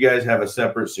stuff, or do you guys have a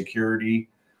separate security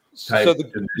type? So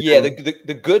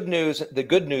the good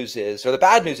news is, or the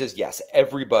bad news is, yes,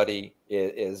 everybody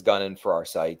is gunning for our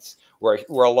sites.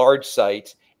 We're a large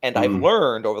site. And I've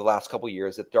learned over the last couple of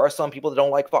years that there are some people that don't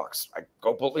like Fox.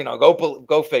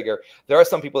 Go figure. There are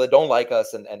some people that don't like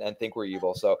us and think we're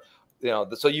evil. So, you know,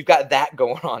 so you've got that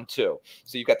going on too.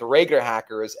 So you've got the regular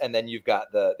hackers, and then you've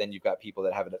got people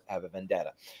that have a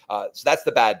vendetta. So that's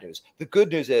the bad news. The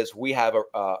good news is we have a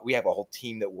whole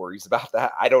team that worries about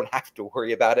that. I don't have to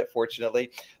worry about it, fortunately.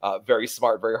 Very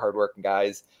smart, very hardworking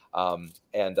guys. So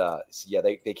yeah,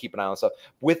 they keep an eye on stuff.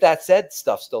 With that said,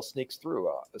 stuff still sneaks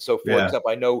through. So for example,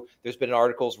 I know there's been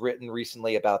articles written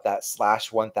recently about that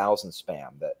 /1000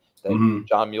 spam that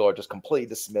John Mueller just completely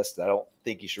dismissed. I don't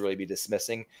think he should really be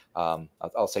dismissing.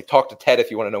 I'll say, talk to Ted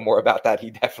if you want to know more about that.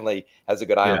 He definitely has a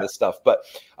good eye on this stuff. But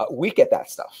we get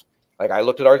that stuff. Like, I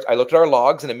looked at our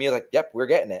logs, and immediately like, yep, we're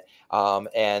getting it.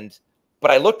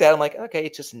 But I looked at it, I'm like, okay,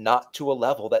 it's just not to a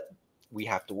level that we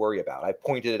have to worry about. I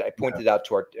pointed out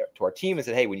to our team and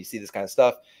said, hey, when you see this kind of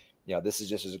stuff, you know, this is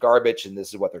just as garbage, and this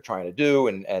is what they're trying to do.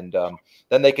 And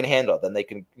then they can handle it. Then they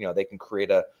can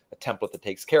create a template that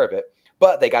takes care of it.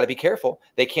 But they got to be careful.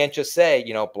 They can't just say,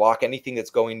 you know, block anything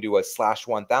that's going to a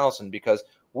 /1000, because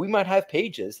we might have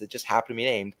pages that just happen to be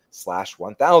named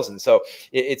 /1000. So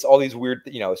it's all these weird,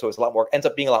 you know, so it's ends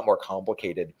up being a lot more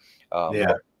complicated.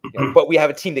 But we have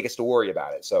a team that gets to worry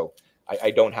about it. So I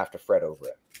don't have to fret over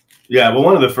it. Yeah, well,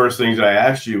 one of the first things I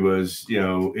asked you was, you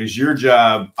know, is your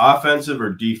job offensive or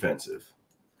defensive?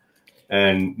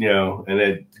 And, you know,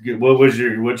 what's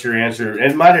your answer?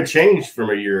 It might have changed from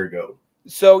a year ago.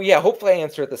 So yeah, hopefully I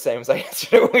answer it the same as I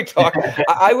answered it when we talked.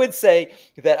 I would say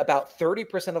that about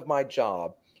 30% of my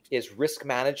job is risk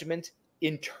management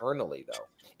internally, though.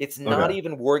 It's not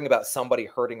even worrying about somebody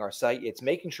hurting our site. It's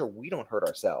making sure we don't hurt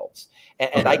ourselves.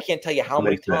 And I can't tell you how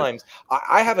many times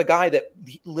I have a guy that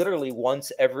literally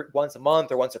once a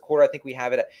month or once a quarter, I think we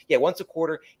have it once a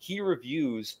quarter, he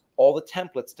reviews all the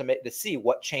templates to see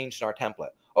what changed in our template.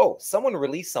 Oh, someone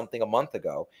released something a month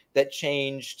ago that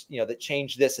changed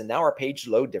this, and now our page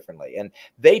load differently. And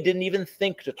they didn't even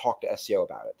think to talk to SEO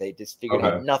about it. They just figured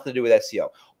it had nothing to do with SEO.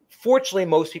 Fortunately,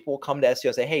 most people will come to SEO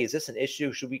and say, hey, is this an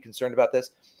issue? Should we be concerned about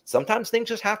this? Sometimes things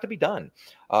just have to be done.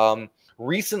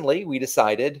 Recently, we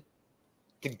decided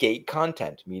to gate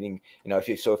content, meaning, you know, if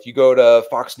you go to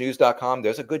foxnews.com,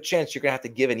 there's a good chance you're going to have to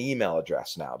give an email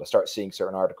address now to start seeing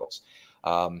certain articles.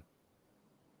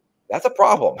 That's a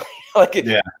problem. You're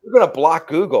going to block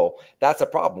Google. That's a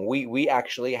problem. We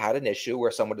actually had an issue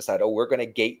where someone decided, oh, we're going to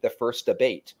gate the first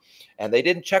debate. And they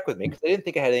didn't check with me because they didn't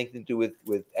think it had anything to do with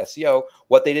SEO.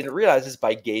 What they didn't realize is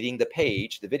by gating the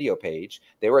video page,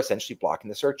 they were essentially blocking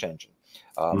the search engine.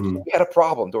 So we had a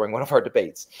problem during one of our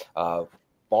debates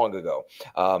long ago.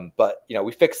 But, you know,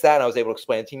 we fixed that, and I was able to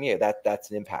explain to the team, that's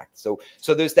an impact. So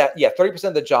there's that. Yeah, 30%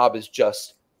 of the job is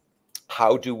just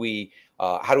how do we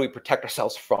How do we protect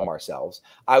ourselves from ourselves?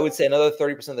 I would say another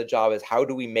 30% of the job is how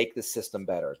do we make the system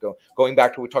better? Going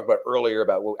back to what we talked about earlier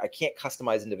about, well, I can't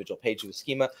customize individual pages with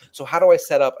schema. So how do I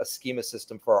set up a schema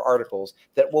system for our articles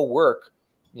that will work,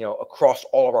 across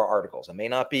all of our articles? It may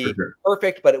not be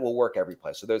perfect, but it will work every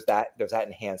place. So there's that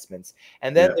enhancements.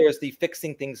 And then there's the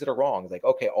fixing things that are wrong. Like,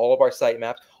 okay, all of our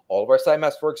sitemaps,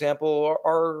 for example,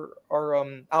 are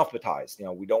alphabetized.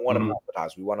 We don't want them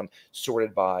alphabetized. We want them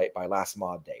sorted by last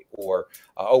mod date, or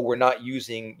we're not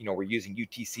using, we're using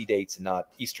UTC dates and not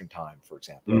Eastern time, for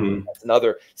example. That's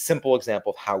another simple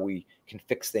example of how we can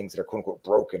fix things that are quote unquote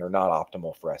broken or not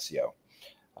optimal for SEO.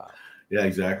 Yeah,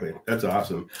 exactly. That's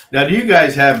awesome. Now, do you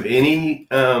guys have any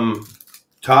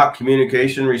talk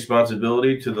communication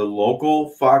responsibility to the local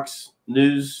Fox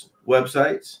News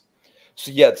websites?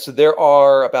 So there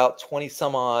are about 20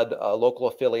 some odd local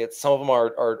affiliates. Some of them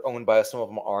are owned by us, some of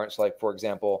them aren't. So like, for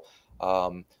example,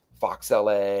 Fox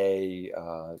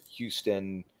LA,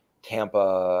 Houston,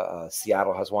 Tampa,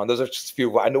 Seattle has one. Those are just a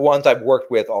few. I know ones I've worked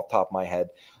with off the top of my head.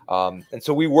 And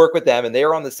so we work with them, and they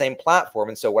are on the same platform.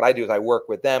 And so what I do is I work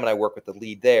with them, and I work with the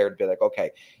lead there to be like, okay,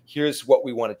 here's what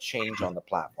we want to change on the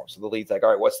platform. So the lead's like,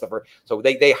 all right, what's the first? So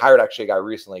they hired actually a guy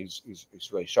recently who's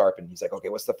really sharp, and he's like, okay,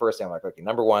 what's the first thing? I'm like, okay,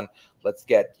 number one, let's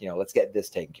get this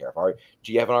taken care of. All right,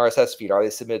 do you have an RSS feed? Are they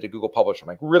submitted to Google Publisher? I'm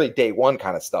like, really day one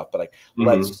kind of stuff, but like,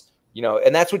 let's.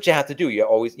 And that's what you have to do. You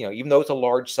always, even though it's a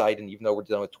large site, and even though we're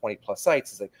dealing with 20 plus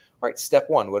sites, it's like, all right, step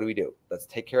one, what do we do? Let's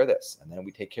take care of this. And then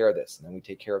we take care of this. And then we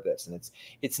take care of this. And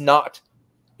it's not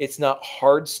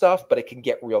hard stuff, but it can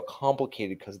get real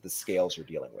complicated because of the scales you're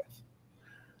dealing with.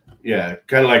 Yeah.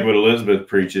 Kind of like what Elizabeth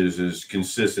preaches is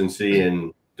consistency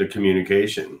in the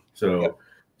communication. So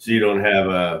you don't have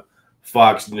a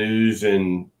Fox News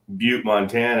in Butte,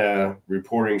 Montana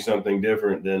reporting something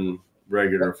different than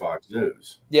regular Fox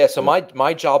News. Yeah, so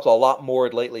my job's a lot more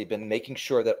lately been making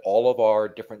sure that all of our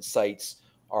different sites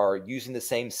are using the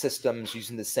same systems,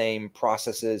 using the same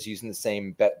processes, using the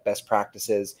same best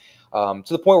practices, to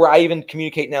the point where I even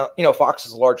communicate now. Fox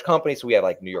is a large company, so we have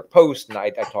like New York Post, and I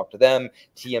talk to them,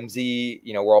 TMZ.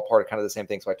 We're all part of kind of the same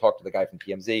thing. So I talk to the guy from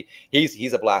TMZ.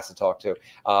 He's a blast to talk to.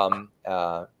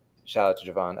 Shout out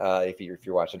to Javon if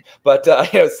you're watching. But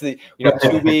it's the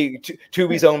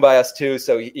Tubi's owned by us too.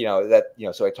 So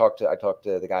so I talked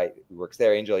to the guy who works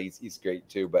there, Angel. He's great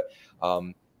too. But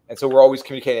and so we're always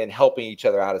communicating and helping each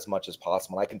other out as much as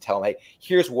possible. And I can tell them, hey,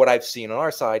 here's what I've seen on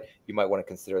our side. You might want to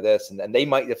consider this, and then they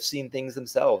might have seen things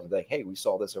themselves and be like, hey, we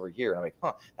saw this over here, and I'm like,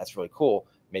 huh, that's really cool.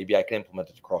 Maybe I can implement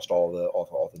it across all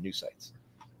the new sites.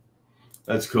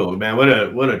 That's cool, man.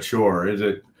 What a chore is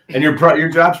it? And your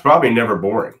job's probably never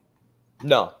boring.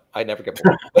 No, I never get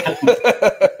bored.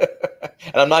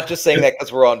 And I'm not just saying that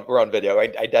because we're on video. I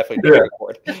definitely do get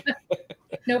bored.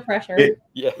 No pressure.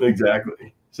 Yeah,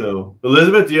 exactly. So,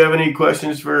 Elizabeth, do you have any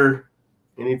questions for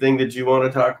anything that you want to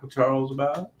talk with Charles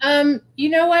about? You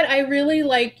know what? I really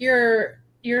like your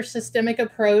systemic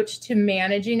approach to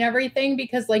managing everything,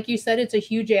 because like you said, it's a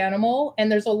huge animal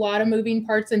and there's a lot of moving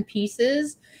parts and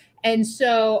pieces. And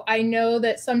so I know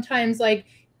that sometimes, like,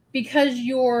 because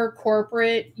you're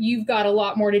corporate, you've got a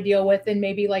lot more to deal with than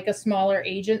maybe like a smaller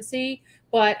agency.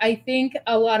 But I think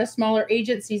a lot of smaller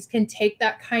agencies can take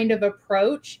that kind of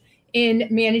approach in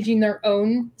managing their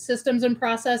own systems and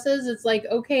processes. It's like,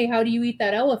 okay, how do you eat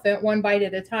that elephant one bite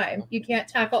at a time? You can't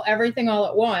tackle everything all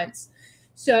at once.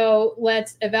 So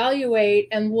let's evaluate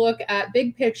and look at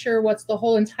big picture, what's the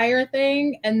whole entire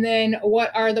thing, and then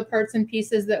what are the parts and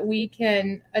pieces that we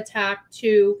can attack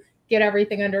to get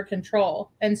everything under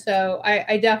control. And so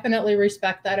I definitely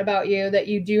respect that about you, that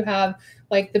you do have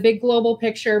like the big global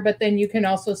picture, but then you can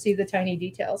also see the tiny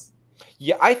details.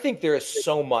 Yeah, I think there is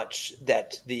so much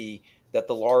that the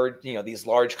large, these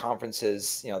large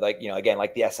conferences, again,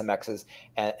 like the SMXs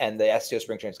and the SEO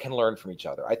Spring Trainings can learn from each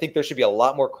other. I think there should be a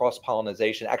lot more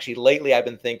cross-pollination. Actually, lately I've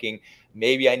been thinking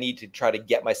maybe I need to try to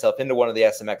get myself into one of the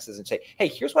SMXs and say, hey,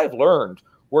 here's what I've learned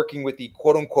working with the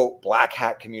quote unquote black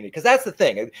hat community. Because that's the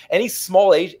thing. Any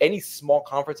small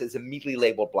conference is immediately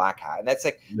labeled black hat. And that's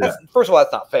like, first of all,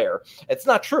 that's not fair. It's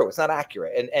not true. It's not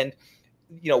accurate. And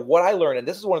what I learned, and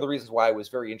this is one of the reasons why I was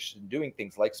very interested in doing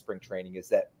things like spring training, is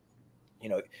that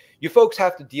you folks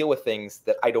have to deal with things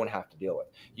that I don't have to deal with.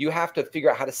 You have to figure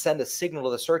out how to send a signal to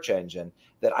the search engine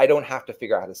that I don't have to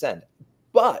figure out how to send.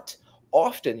 But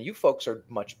often you folks are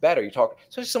much better. You talk,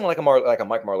 especially someone like a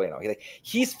Mike Marlino.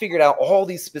 He's figured out all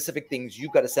these specific things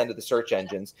you've got to send to the search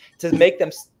engines to make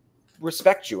them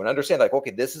respect you and understand, like,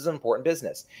 okay, this is an important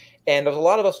business. And there's a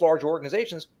lot of us large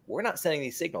organizations, we're not sending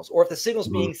these signals. Or if the signal's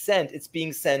being sent, it's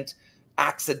being sent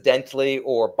accidentally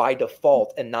or by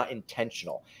default and not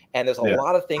intentional. And there's a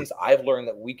lot of things I've learned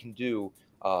that we can do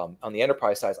on the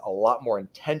enterprise side a lot more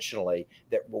intentionally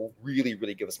that will really,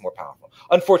 really give us more powerful.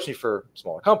 Unfortunately for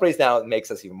smaller companies now, it makes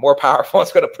us even more powerful.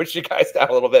 It's going to push you guys down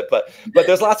a little bit, but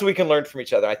there's lots that we can learn from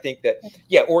each other. I think that,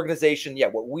 organization,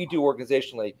 what we do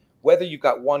organizationally, whether you've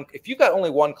got if you've got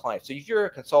only one client, so if you're a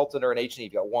consultant or an agency,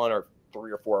 you've got 1 or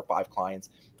 3 or 4 or 5 clients,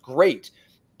 great.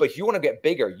 But if you want to get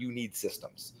bigger, you need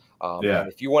systems. And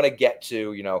if you want to get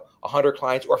to, 100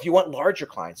 clients, or if you want larger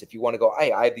clients, if you want to go,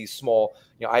 hey, I have these small,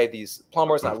 I have these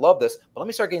plumbers and I love this, but let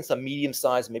me start getting some medium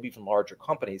sized, maybe even larger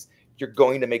companies, you're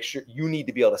going to make sure you need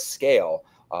to be able to scale.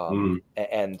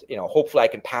 And hopefully I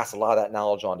can pass a lot of that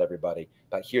knowledge on to everybody,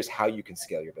 but here's how you can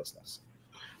scale your business.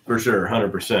 For sure.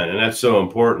 100%. And that's so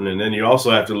important. And then you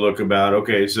also have to look about,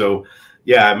 okay, so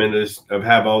I'm in this, I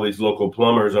have all these local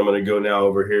plumbers. I'm going to go now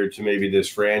over here to maybe this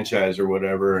franchise or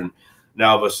whatever. And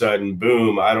now all of a sudden,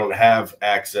 boom, I don't have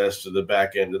access to the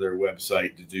back end of their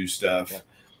website to do stuff.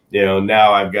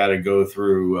 Now I've got to go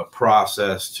through a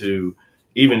process to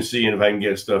even see if I can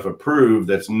get stuff approved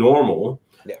that's normal.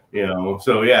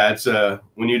 So it's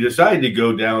when you decide to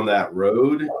go down that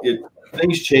road,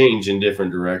 things change in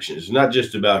different directions. It's not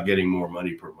just about getting more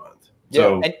money per month.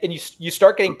 So, and you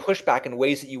start getting pushback in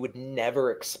ways that you would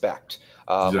never expect.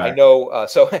 Exactly. I know.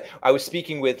 So I was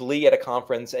speaking with Lee at a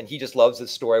conference, and he just loves this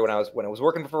story. When I was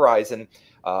working for Verizon,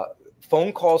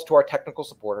 phone calls to our technical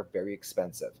support are very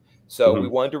expensive. So we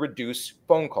wanted to reduce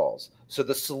phone calls. So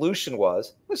the solution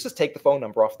was, let's just take the phone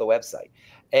number off the website.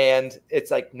 And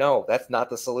it's like, no, that's not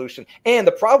the solution. And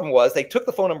the problem was they took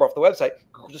the phone number off the website.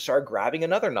 Google just started grabbing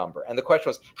another number. And the question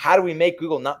was, how do we make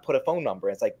Google not put a phone number?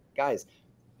 And it's like, guys,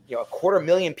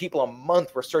 250,000 people a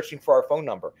month were searching for our phone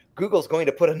number. Google's going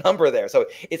to put a number there. So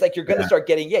it's like you're going to start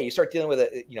getting, you start dealing with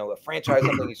a franchise,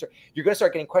 something. You're going to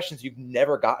start getting questions you've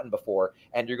never gotten before.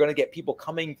 And you're going to get people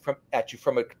coming at you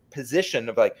from a position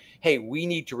of like, hey, we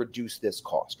need to reduce this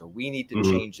cost, or we need to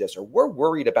change this, or we're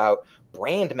worried about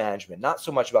brand management, not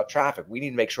so much about traffic. We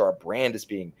need to make sure our brand is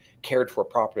being cared for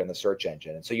properly in the search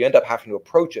engine. And so you end up having to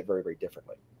approach it very, very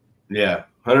differently. Yeah,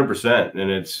 100%.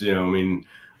 And it's,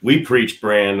 we preach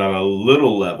brand on a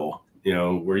little level,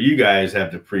 where you guys have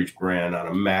to preach brand on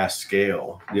a mass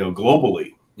scale,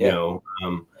 globally,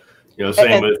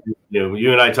 same with,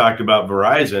 you and I talked about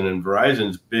Verizon, and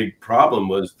Verizon's big problem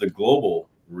was the global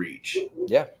reach.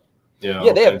 They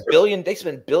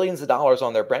spend billions of dollars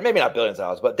on their brand, maybe not billions of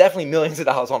dollars, but definitely millions of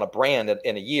dollars on a brand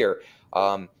in a year.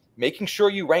 Making sure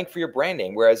you rank for your brand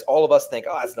name, whereas all of us think,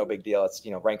 oh, that's no big deal. It's,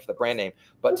 rank for the brand name.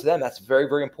 But to them, that's very,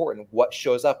 very important. What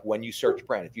shows up when you search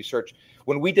brand? If you search,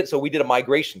 we did a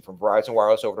migration from Verizon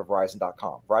Wireless over to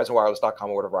Verizon.com, VerizonWireless.com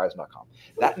over to Verizon.com.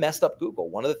 That messed up Google.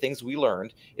 One of the things we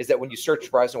learned is that when you search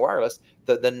Verizon Wireless,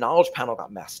 the knowledge panel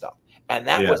got messed up. And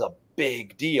that was a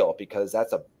big deal because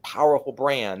that's a powerful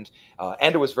brand,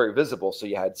 and it was very visible. So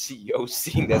you had CEOs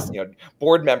seeing this,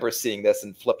 board members seeing this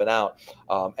and flipping out,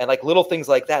 and like little things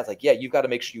like that. It's like, you've got to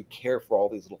make sure you care for all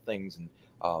these little things and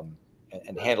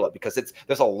handle it, because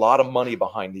there's a lot of money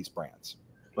behind these brands.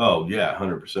 Oh yeah,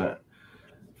 100%,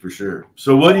 for sure.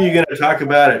 So what are you going to talk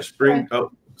about at Spring?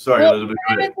 Oh, sorry, Elizabeth.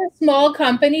 If it's a small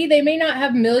company, they may not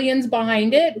have millions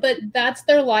behind it, but that's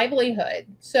their livelihood.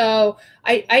 So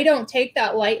I don't take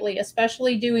that lightly,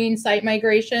 especially doing site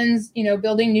migrations,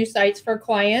 building new sites for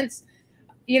clients.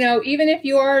 Even if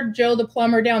you are Joe the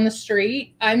plumber down the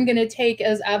street, I'm going to take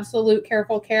as absolute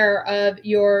careful care of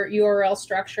your URL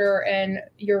structure and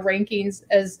your rankings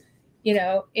as,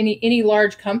 any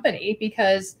large company,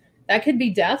 because that could be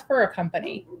death for a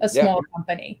company, a small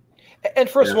company. And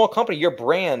for a small company, your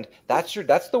brand, that's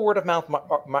the word of mouth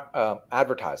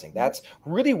advertising. That's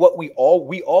really what we all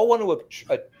want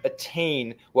to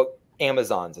attain, what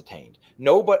Amazon's attained.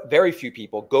 No, but very few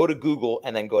people go to Google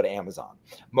and then go to Amazon.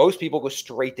 Most people go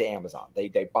straight to Amazon.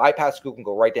 They bypass Google and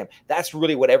go right to Amazon. That's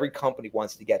really what every company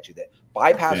wants to get to. That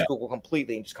bypass Google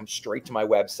completely and just come straight to my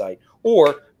website.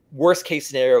 Or worst case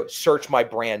scenario, search my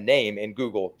brand name in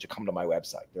Google to come to my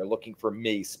website. They're looking for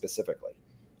me specifically.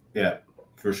 Yeah,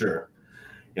 for sure.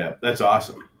 Yeah, that's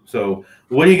awesome. So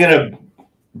what are you going to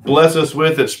bless us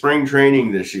with at spring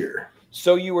training this year?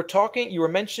 So you were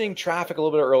mentioning traffic a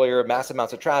little bit earlier, massive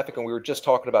amounts of traffic, and we were just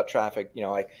talking about traffic,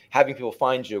 like having people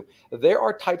find you. There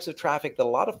are types of traffic that a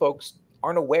lot of folks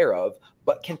aren't aware of,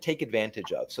 but can take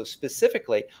advantage of. So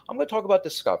specifically, I'm going to talk about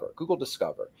Discover, Google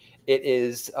Discover. It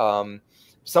is,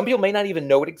 some people may not even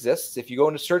know it exists. If you go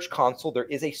into Search Console, there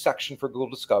is a section for Google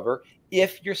Discover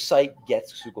if your site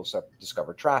gets Google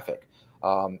Discover traffic.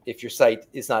 If your site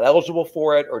is not eligible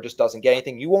for it or just doesn't get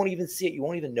anything, you won't even see it. You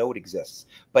won't even know it exists.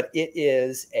 But it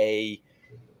is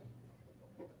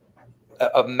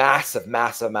a massive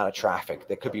amount of traffic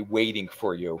that could be waiting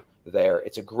for you there.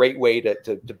 It's a great way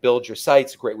to build your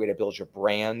sites, a great way to build your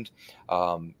brand.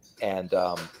 You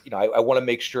know, I want to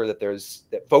make sure that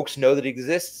that folks know that it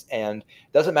exists, and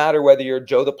it doesn't matter whether you're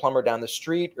Joe the plumber down the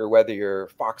street or whether you're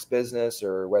Fox Business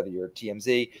or whether you're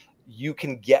TMZ, you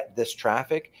can get this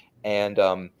traffic. And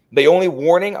the only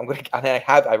warning I've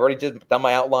already done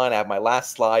my outline. I have my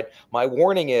last slide. My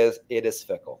warning is it is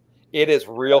fickle. It is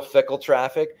real fickle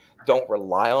traffic. Don't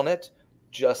rely on it.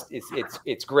 Just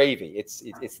it's gravy. It's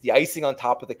the icing on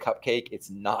top of the cupcake. It's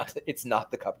not the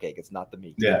cupcake. It's not the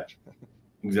meat. Yeah.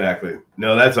 Exactly.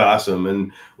 No, that's awesome.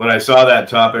 And when I saw that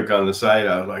topic on the site,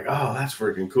 I was like, oh, that's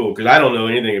freaking cool. Because I don't know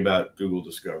anything about Google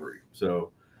Discovery.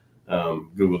 So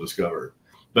Google Discover.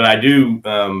 But I do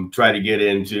try to get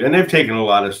into, and they've taken a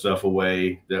lot of stuff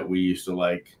away that we used to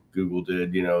like, Google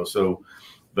did, you know. So,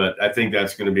 but I think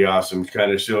that's going to be awesome,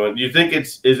 kind of showing. Do you think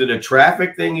is it a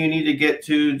traffic thing you need to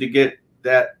get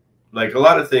that? Like a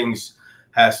lot of things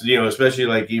has to, you know, especially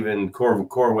like even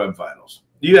core web vitals.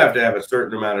 You have to have a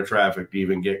certain amount of traffic to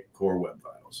even get core web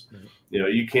vitals. Mm-hmm. You know,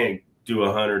 you can't do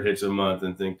 100 hits a month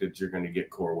and think that you're going to get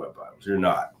core web vitals. You're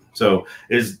not. So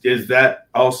is that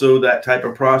also that type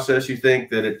of process, you think,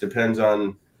 that it depends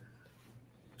on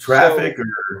traffic,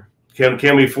 or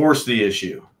can we force the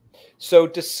issue? So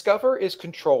Discover is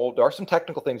controlled. There are some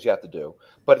technical things you have to do,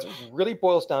 but it really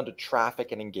boils down to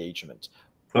traffic and engagement.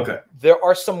 Okay. There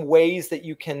are some ways that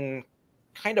you can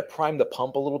kind of prime the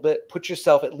pump a little bit, put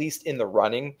yourself at least in the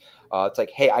running. It's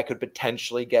like, hey, I could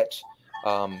potentially get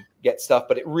stuff,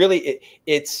 but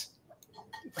it's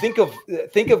think of,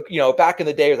 you know, back in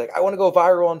the day, it was like, I want to go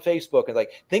viral on Facebook, and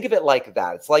like, think of it like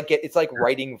that. It's like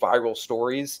writing viral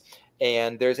stories,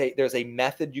 and there's a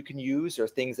method you can use. There are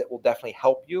things that will definitely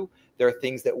help you. There are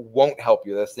things that won't help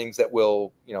you. There's things that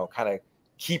will, you know, kind of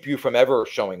keep you from ever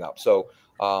showing up. So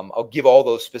I'll give all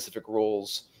those specific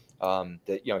rules.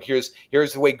 That, you know, here's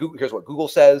the way Google, here's what Google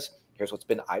says, here's what's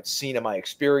been I've seen in my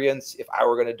experience. If I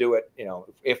were going to do it, you know,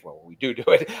 well, we do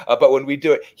it, but when we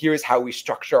do it, here's how we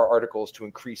structure our articles to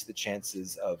increase the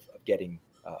chances of getting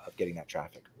that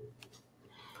traffic.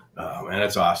 Oh man,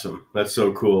 that's awesome. That's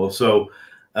so cool. So,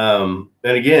 and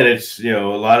again, it's, you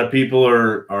know, a lot of people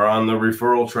are on the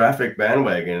referral traffic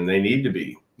bandwagon, and they need to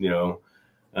be, you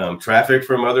know, traffic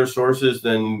from other sources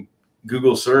than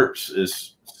Google search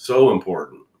is so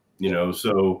important. You know,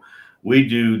 so we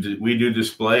do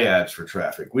display ads for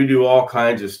traffic. We do all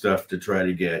kinds of stuff to try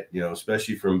to get, you know,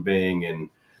 especially from Bing and,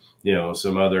 you know,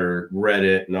 some other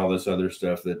Reddit and all this other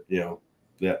stuff that, you know,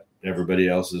 that everybody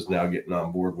else is now getting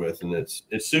on board with. And it's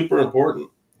super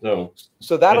important.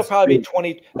 So that'll probably be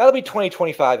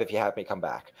 2025 if you have me come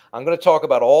back. I'm going to talk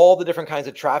about all the different kinds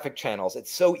of traffic channels.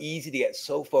 It's so easy to get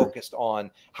so focused on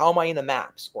how am I in the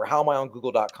maps or how am I on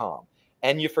google.com.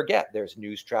 And you forget there's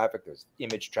news traffic, there's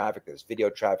image traffic, there's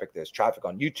video traffic, there's traffic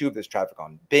on YouTube, there's traffic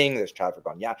on Bing, there's traffic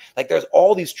on, like there's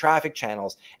all these traffic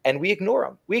channels, and we ignore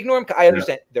them. I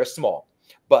understand they're small,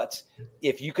 but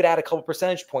if you could add a couple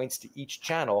percentage points to each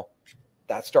channel,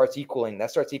 that starts equaling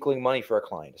money for a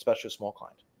client, especially a small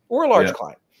client or a large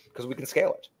client, because we can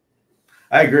scale it.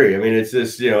 I agree. I mean, it's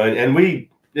just, you know, and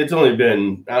it's only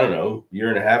been, I don't know, year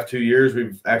and a half, 2 years.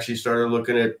 We've actually started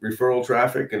looking at referral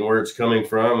traffic and where it's coming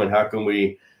from and how can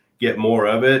we get more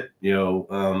of it. You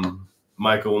know,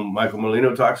 Michael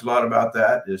Molino talks a lot about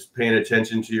that, just paying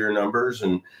attention to your numbers,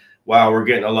 and wow, we're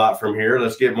getting a lot from here.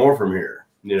 Let's get more from here,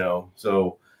 you know?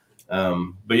 So,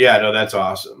 but yeah, no, that's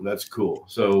awesome. That's cool.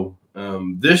 So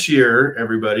this year,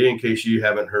 everybody, in case you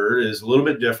haven't heard, is a little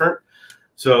bit different.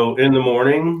 So in the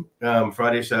morning,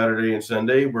 Friday, Saturday, and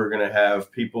Sunday, we're going to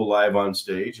have people live on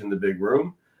stage in the big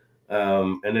room.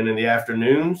 And then in the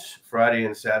afternoons, Friday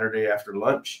and Saturday after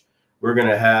lunch, we're going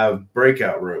to have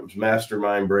breakout rooms,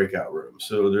 mastermind breakout rooms.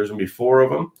 So there's going to be 4 of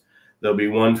them. There'll be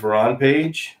one for on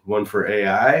page, one for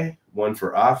AI, one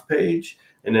for off page,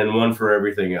 and then one for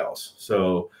everything else.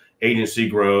 So agency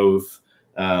growth,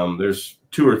 there's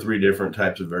 2 or 3 different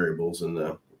types of variables in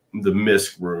the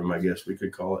MISC room, I guess we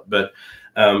could call it. But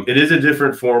it is a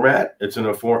different format.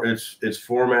 It's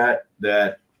format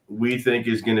that we think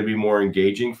is going to be more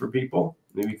engaging for people.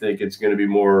 We think it's going to be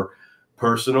more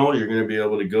personal. You're going to be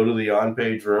able to go to the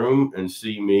on-page room and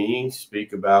see me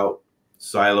speak about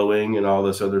siloing and all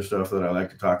this other stuff that I like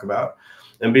to talk about,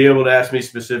 and be able to ask me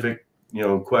specific, you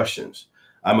know, questions.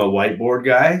 I'm a whiteboard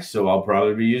guy, so I'll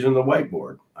probably be using the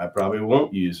whiteboard. I probably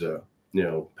won't use a, you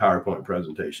know, PowerPoint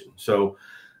presentation. So,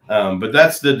 but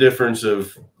that's the difference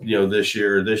of, you know, this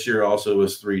year. This year also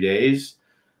was 3 days,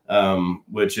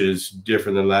 which is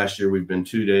different than last year. We've been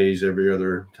 2 days every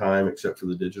other time except for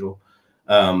the digital.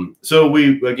 So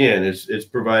again, it's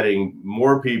providing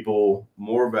more people,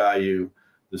 more value.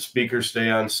 The speakers stay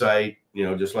on site,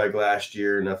 just like last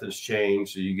year, nothing's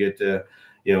changed. So you get to,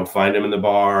 find them in the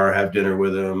bar, have dinner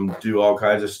with them, do all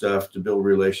kinds of stuff to build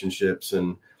relationships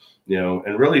and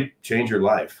really change your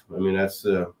life. I mean, I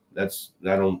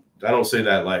don't say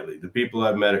that lightly. The people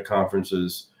I've met at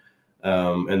conferences,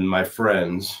 and my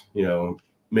friends,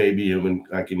 maybe even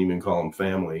I can even call them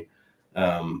family.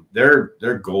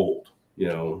 They're gold.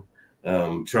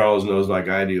 Charles knows, like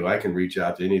I do, I can reach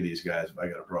out to any of these guys if I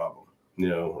got a problem,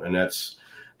 and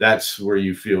that's where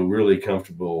you feel really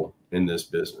comfortable in this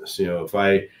business. If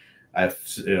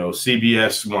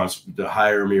CBS wants to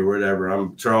hire me or whatever,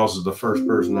 Charles is the first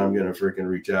person I'm going to freaking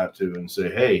reach out to and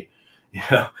say, hey,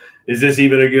 is this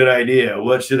even a good idea?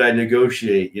 What should I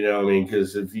negotiate?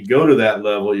 Because if you go to that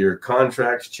level, your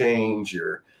contracts change,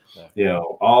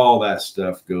 all that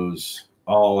stuff goes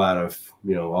all out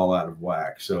of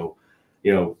whack. So,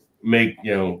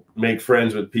 make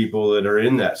friends with people that are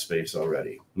in that space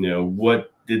already.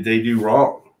 What did they do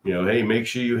wrong? Hey, make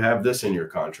sure you have this in your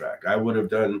contract. I would have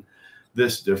done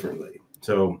this differently.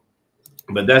 So,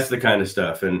 but that's the kind of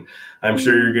stuff. And I'm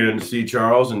sure you're going to see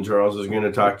Charles, and Charles is going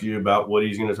to talk to you about what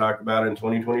he's going to talk about in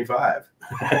 2025.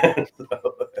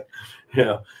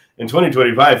 So, in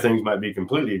 2025, things might be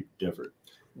completely different.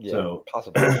 Yeah, so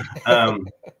possibly.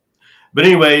 But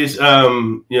anyways,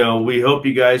 we hope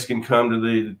you guys can come to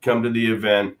the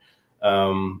event.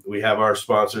 We have our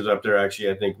sponsors up there. Actually,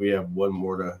 I think we have one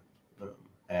more to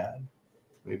add.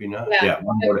 Maybe not. Yeah,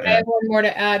 one more to add. I have one more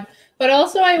to add. But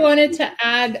also I wanted to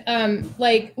add,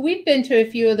 we've been to a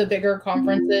few of the bigger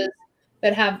conferences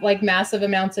that have like massive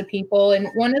amounts of people. And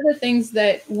one of the things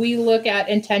that we look at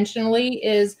intentionally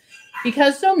is,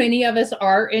 because so many of us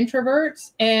are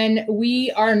introverts and we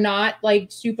are not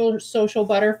like super social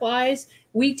butterflies,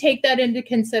 we take that into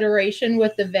consideration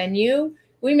with the venue.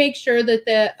 We make sure that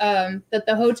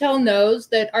the hotel knows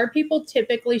that our people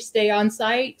typically stay on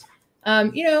site.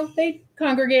 They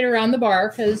congregate around the bar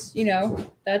because,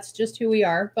 that's just who we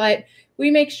are. But we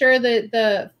make sure that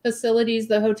the facilities,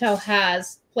 the hotel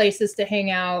has places to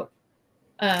hang out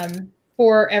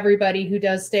for everybody who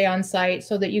does stay on site,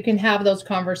 so that you can have those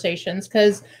conversations,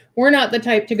 because we're not the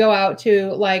type to go out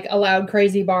to like a loud,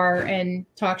 crazy bar and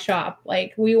talk shop.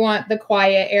 Like, we want the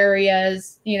quiet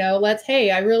areas, hey,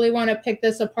 I really want to pick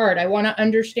this apart. I want to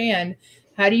understand,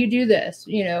 how do you do this?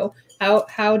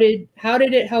 How did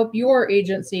it help your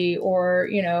agency? Or,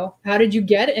 how did you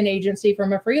get an agency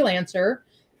from a freelancer?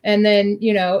 And then,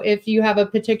 if you have a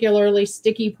particularly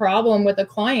sticky problem with a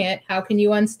client, how can you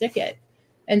unstick it?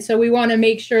 And so we want to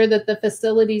make sure that the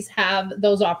facilities have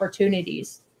those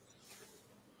opportunities.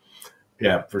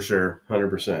 Yeah, for sure.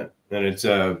 100%. And it's,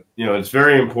 it's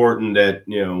very important that,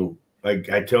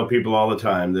 I tell people all the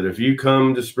time that if you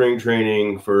come to spring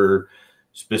training for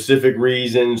specific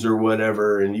reasons or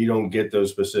whatever, and you don't get those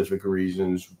specific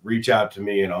reasons, reach out to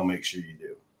me and I'll make sure you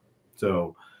do.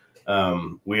 So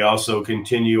we also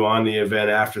continue on the event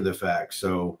after the fact.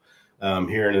 So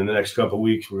here in the next couple of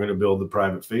weeks, we're going to build the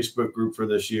private Facebook group for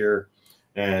this year,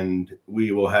 and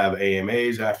we will have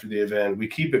AMAs after the event. We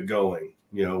keep it going.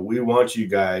 We want you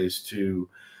guys to,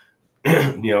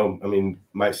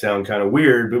 might sound kind of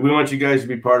weird, but we want you guys to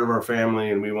be part of our family,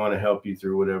 and we want to help you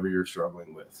through whatever you're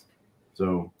struggling with.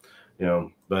 So,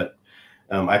 but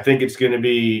I think it's going to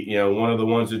be, one of the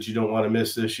ones that you don't want to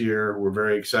miss this year. We're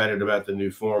very excited about the new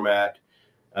format.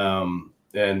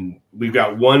 And we've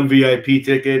got one VIP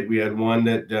ticket. We had one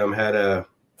that had a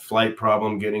flight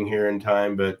problem getting here in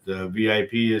time, but the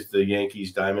VIP is the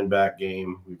Yankees Diamondback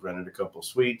game. We've rented a couple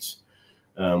suites.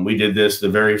 We did this the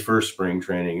very first spring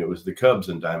training. It was the Cubs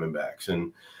and Diamondbacks.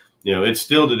 And, it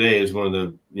still today is one of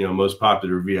the, most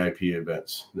popular VIP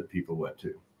events that people went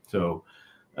to. So,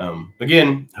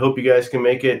 again, hope you guys can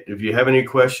make it. If you have any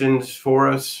questions for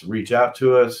us, reach out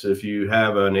to us. If you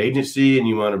have an agency and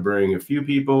you want to bring a few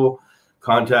people,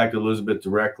 contact Elizabeth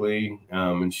directly,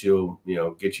 and she'll,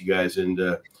 get you guys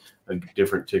into a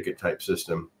different ticket type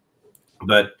system.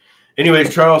 But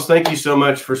anyways, Charles, thank you so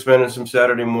much for spending some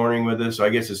Saturday morning with us. I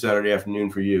guess it's Saturday afternoon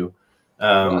for you.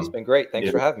 It's been great. Thanks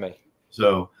for having me.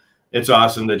 So it's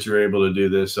awesome that you're able to do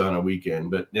this on a weekend,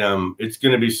 but it's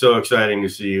going to be so exciting to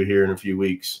see you here in a few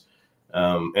weeks.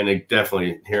 And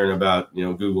definitely hearing about,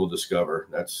 Google Discover.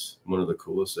 That's one of the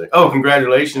coolest things. Oh,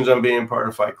 congratulations on being part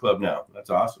of Fight Club now. That's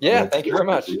awesome. Yeah, thank you very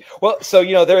much. Well, so,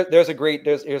 here's a great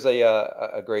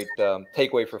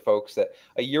takeaway for folks that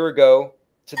a year ago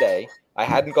today, I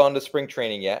hadn't gone to spring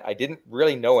training yet. I didn't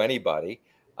really know anybody.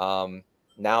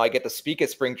 Now I get to speak at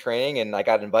spring training, and I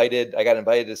got invited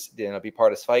to be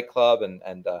part of Fight Club.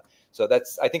 And so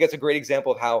I think that's a great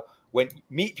example of how when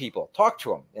meet people, talk to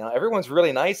them. You know, everyone's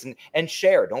really nice, and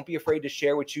share. Don't be afraid to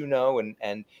share what you know,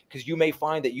 and because you may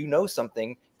find that you know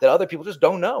something that other people just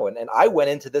don't know. And I went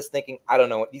into this thinking, I don't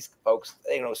know what these folks,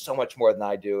 they know so much more than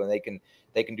I do, and they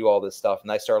can do all this stuff.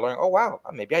 And I started learning, oh wow,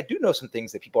 maybe I do know some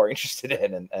things that people are interested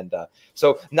in. And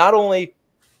so not only,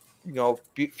 you know,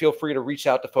 feel free to reach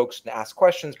out to folks and ask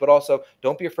questions, but also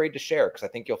don't be afraid to share, because I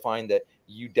think you'll find that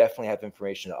you definitely have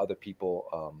information to other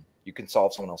people. You can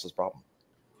solve someone else's problem.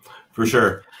 For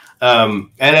sure. And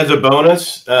as a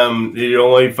bonus, you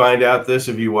only find out this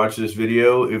if you watch this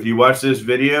video. If you watch this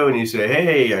video and you say,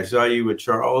 hey, I saw you with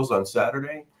Charles on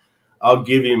Saturday, I'll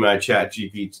give you my chat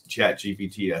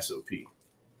GPT SOP.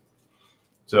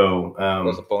 So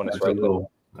that's a bonus,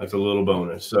 that's a little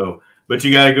bonus. So, but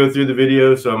you got to go through the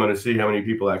video. So I'm going to see how many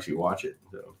people actually watch it.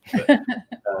 So, but,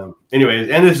 anyways,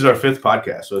 and this is our 5th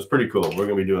podcast, so it's pretty cool. We're going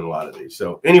to be doing a lot of these.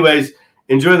 So anyways,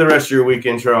 enjoy the rest of your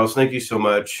weekend, Charles. Thank you so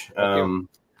much. You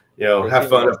know, have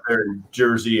fun up there in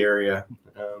Jersey area.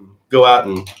 Go out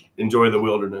and enjoy the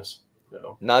wilderness.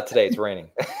 So. Not today. It's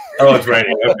raining. Oh, it's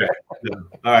raining. Okay.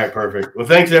 All right. Perfect. Well,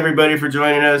 thanks everybody for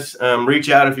joining us. Reach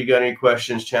out if you got any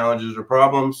questions, challenges, or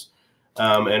problems.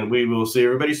 And we will see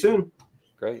everybody soon.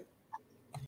 Great.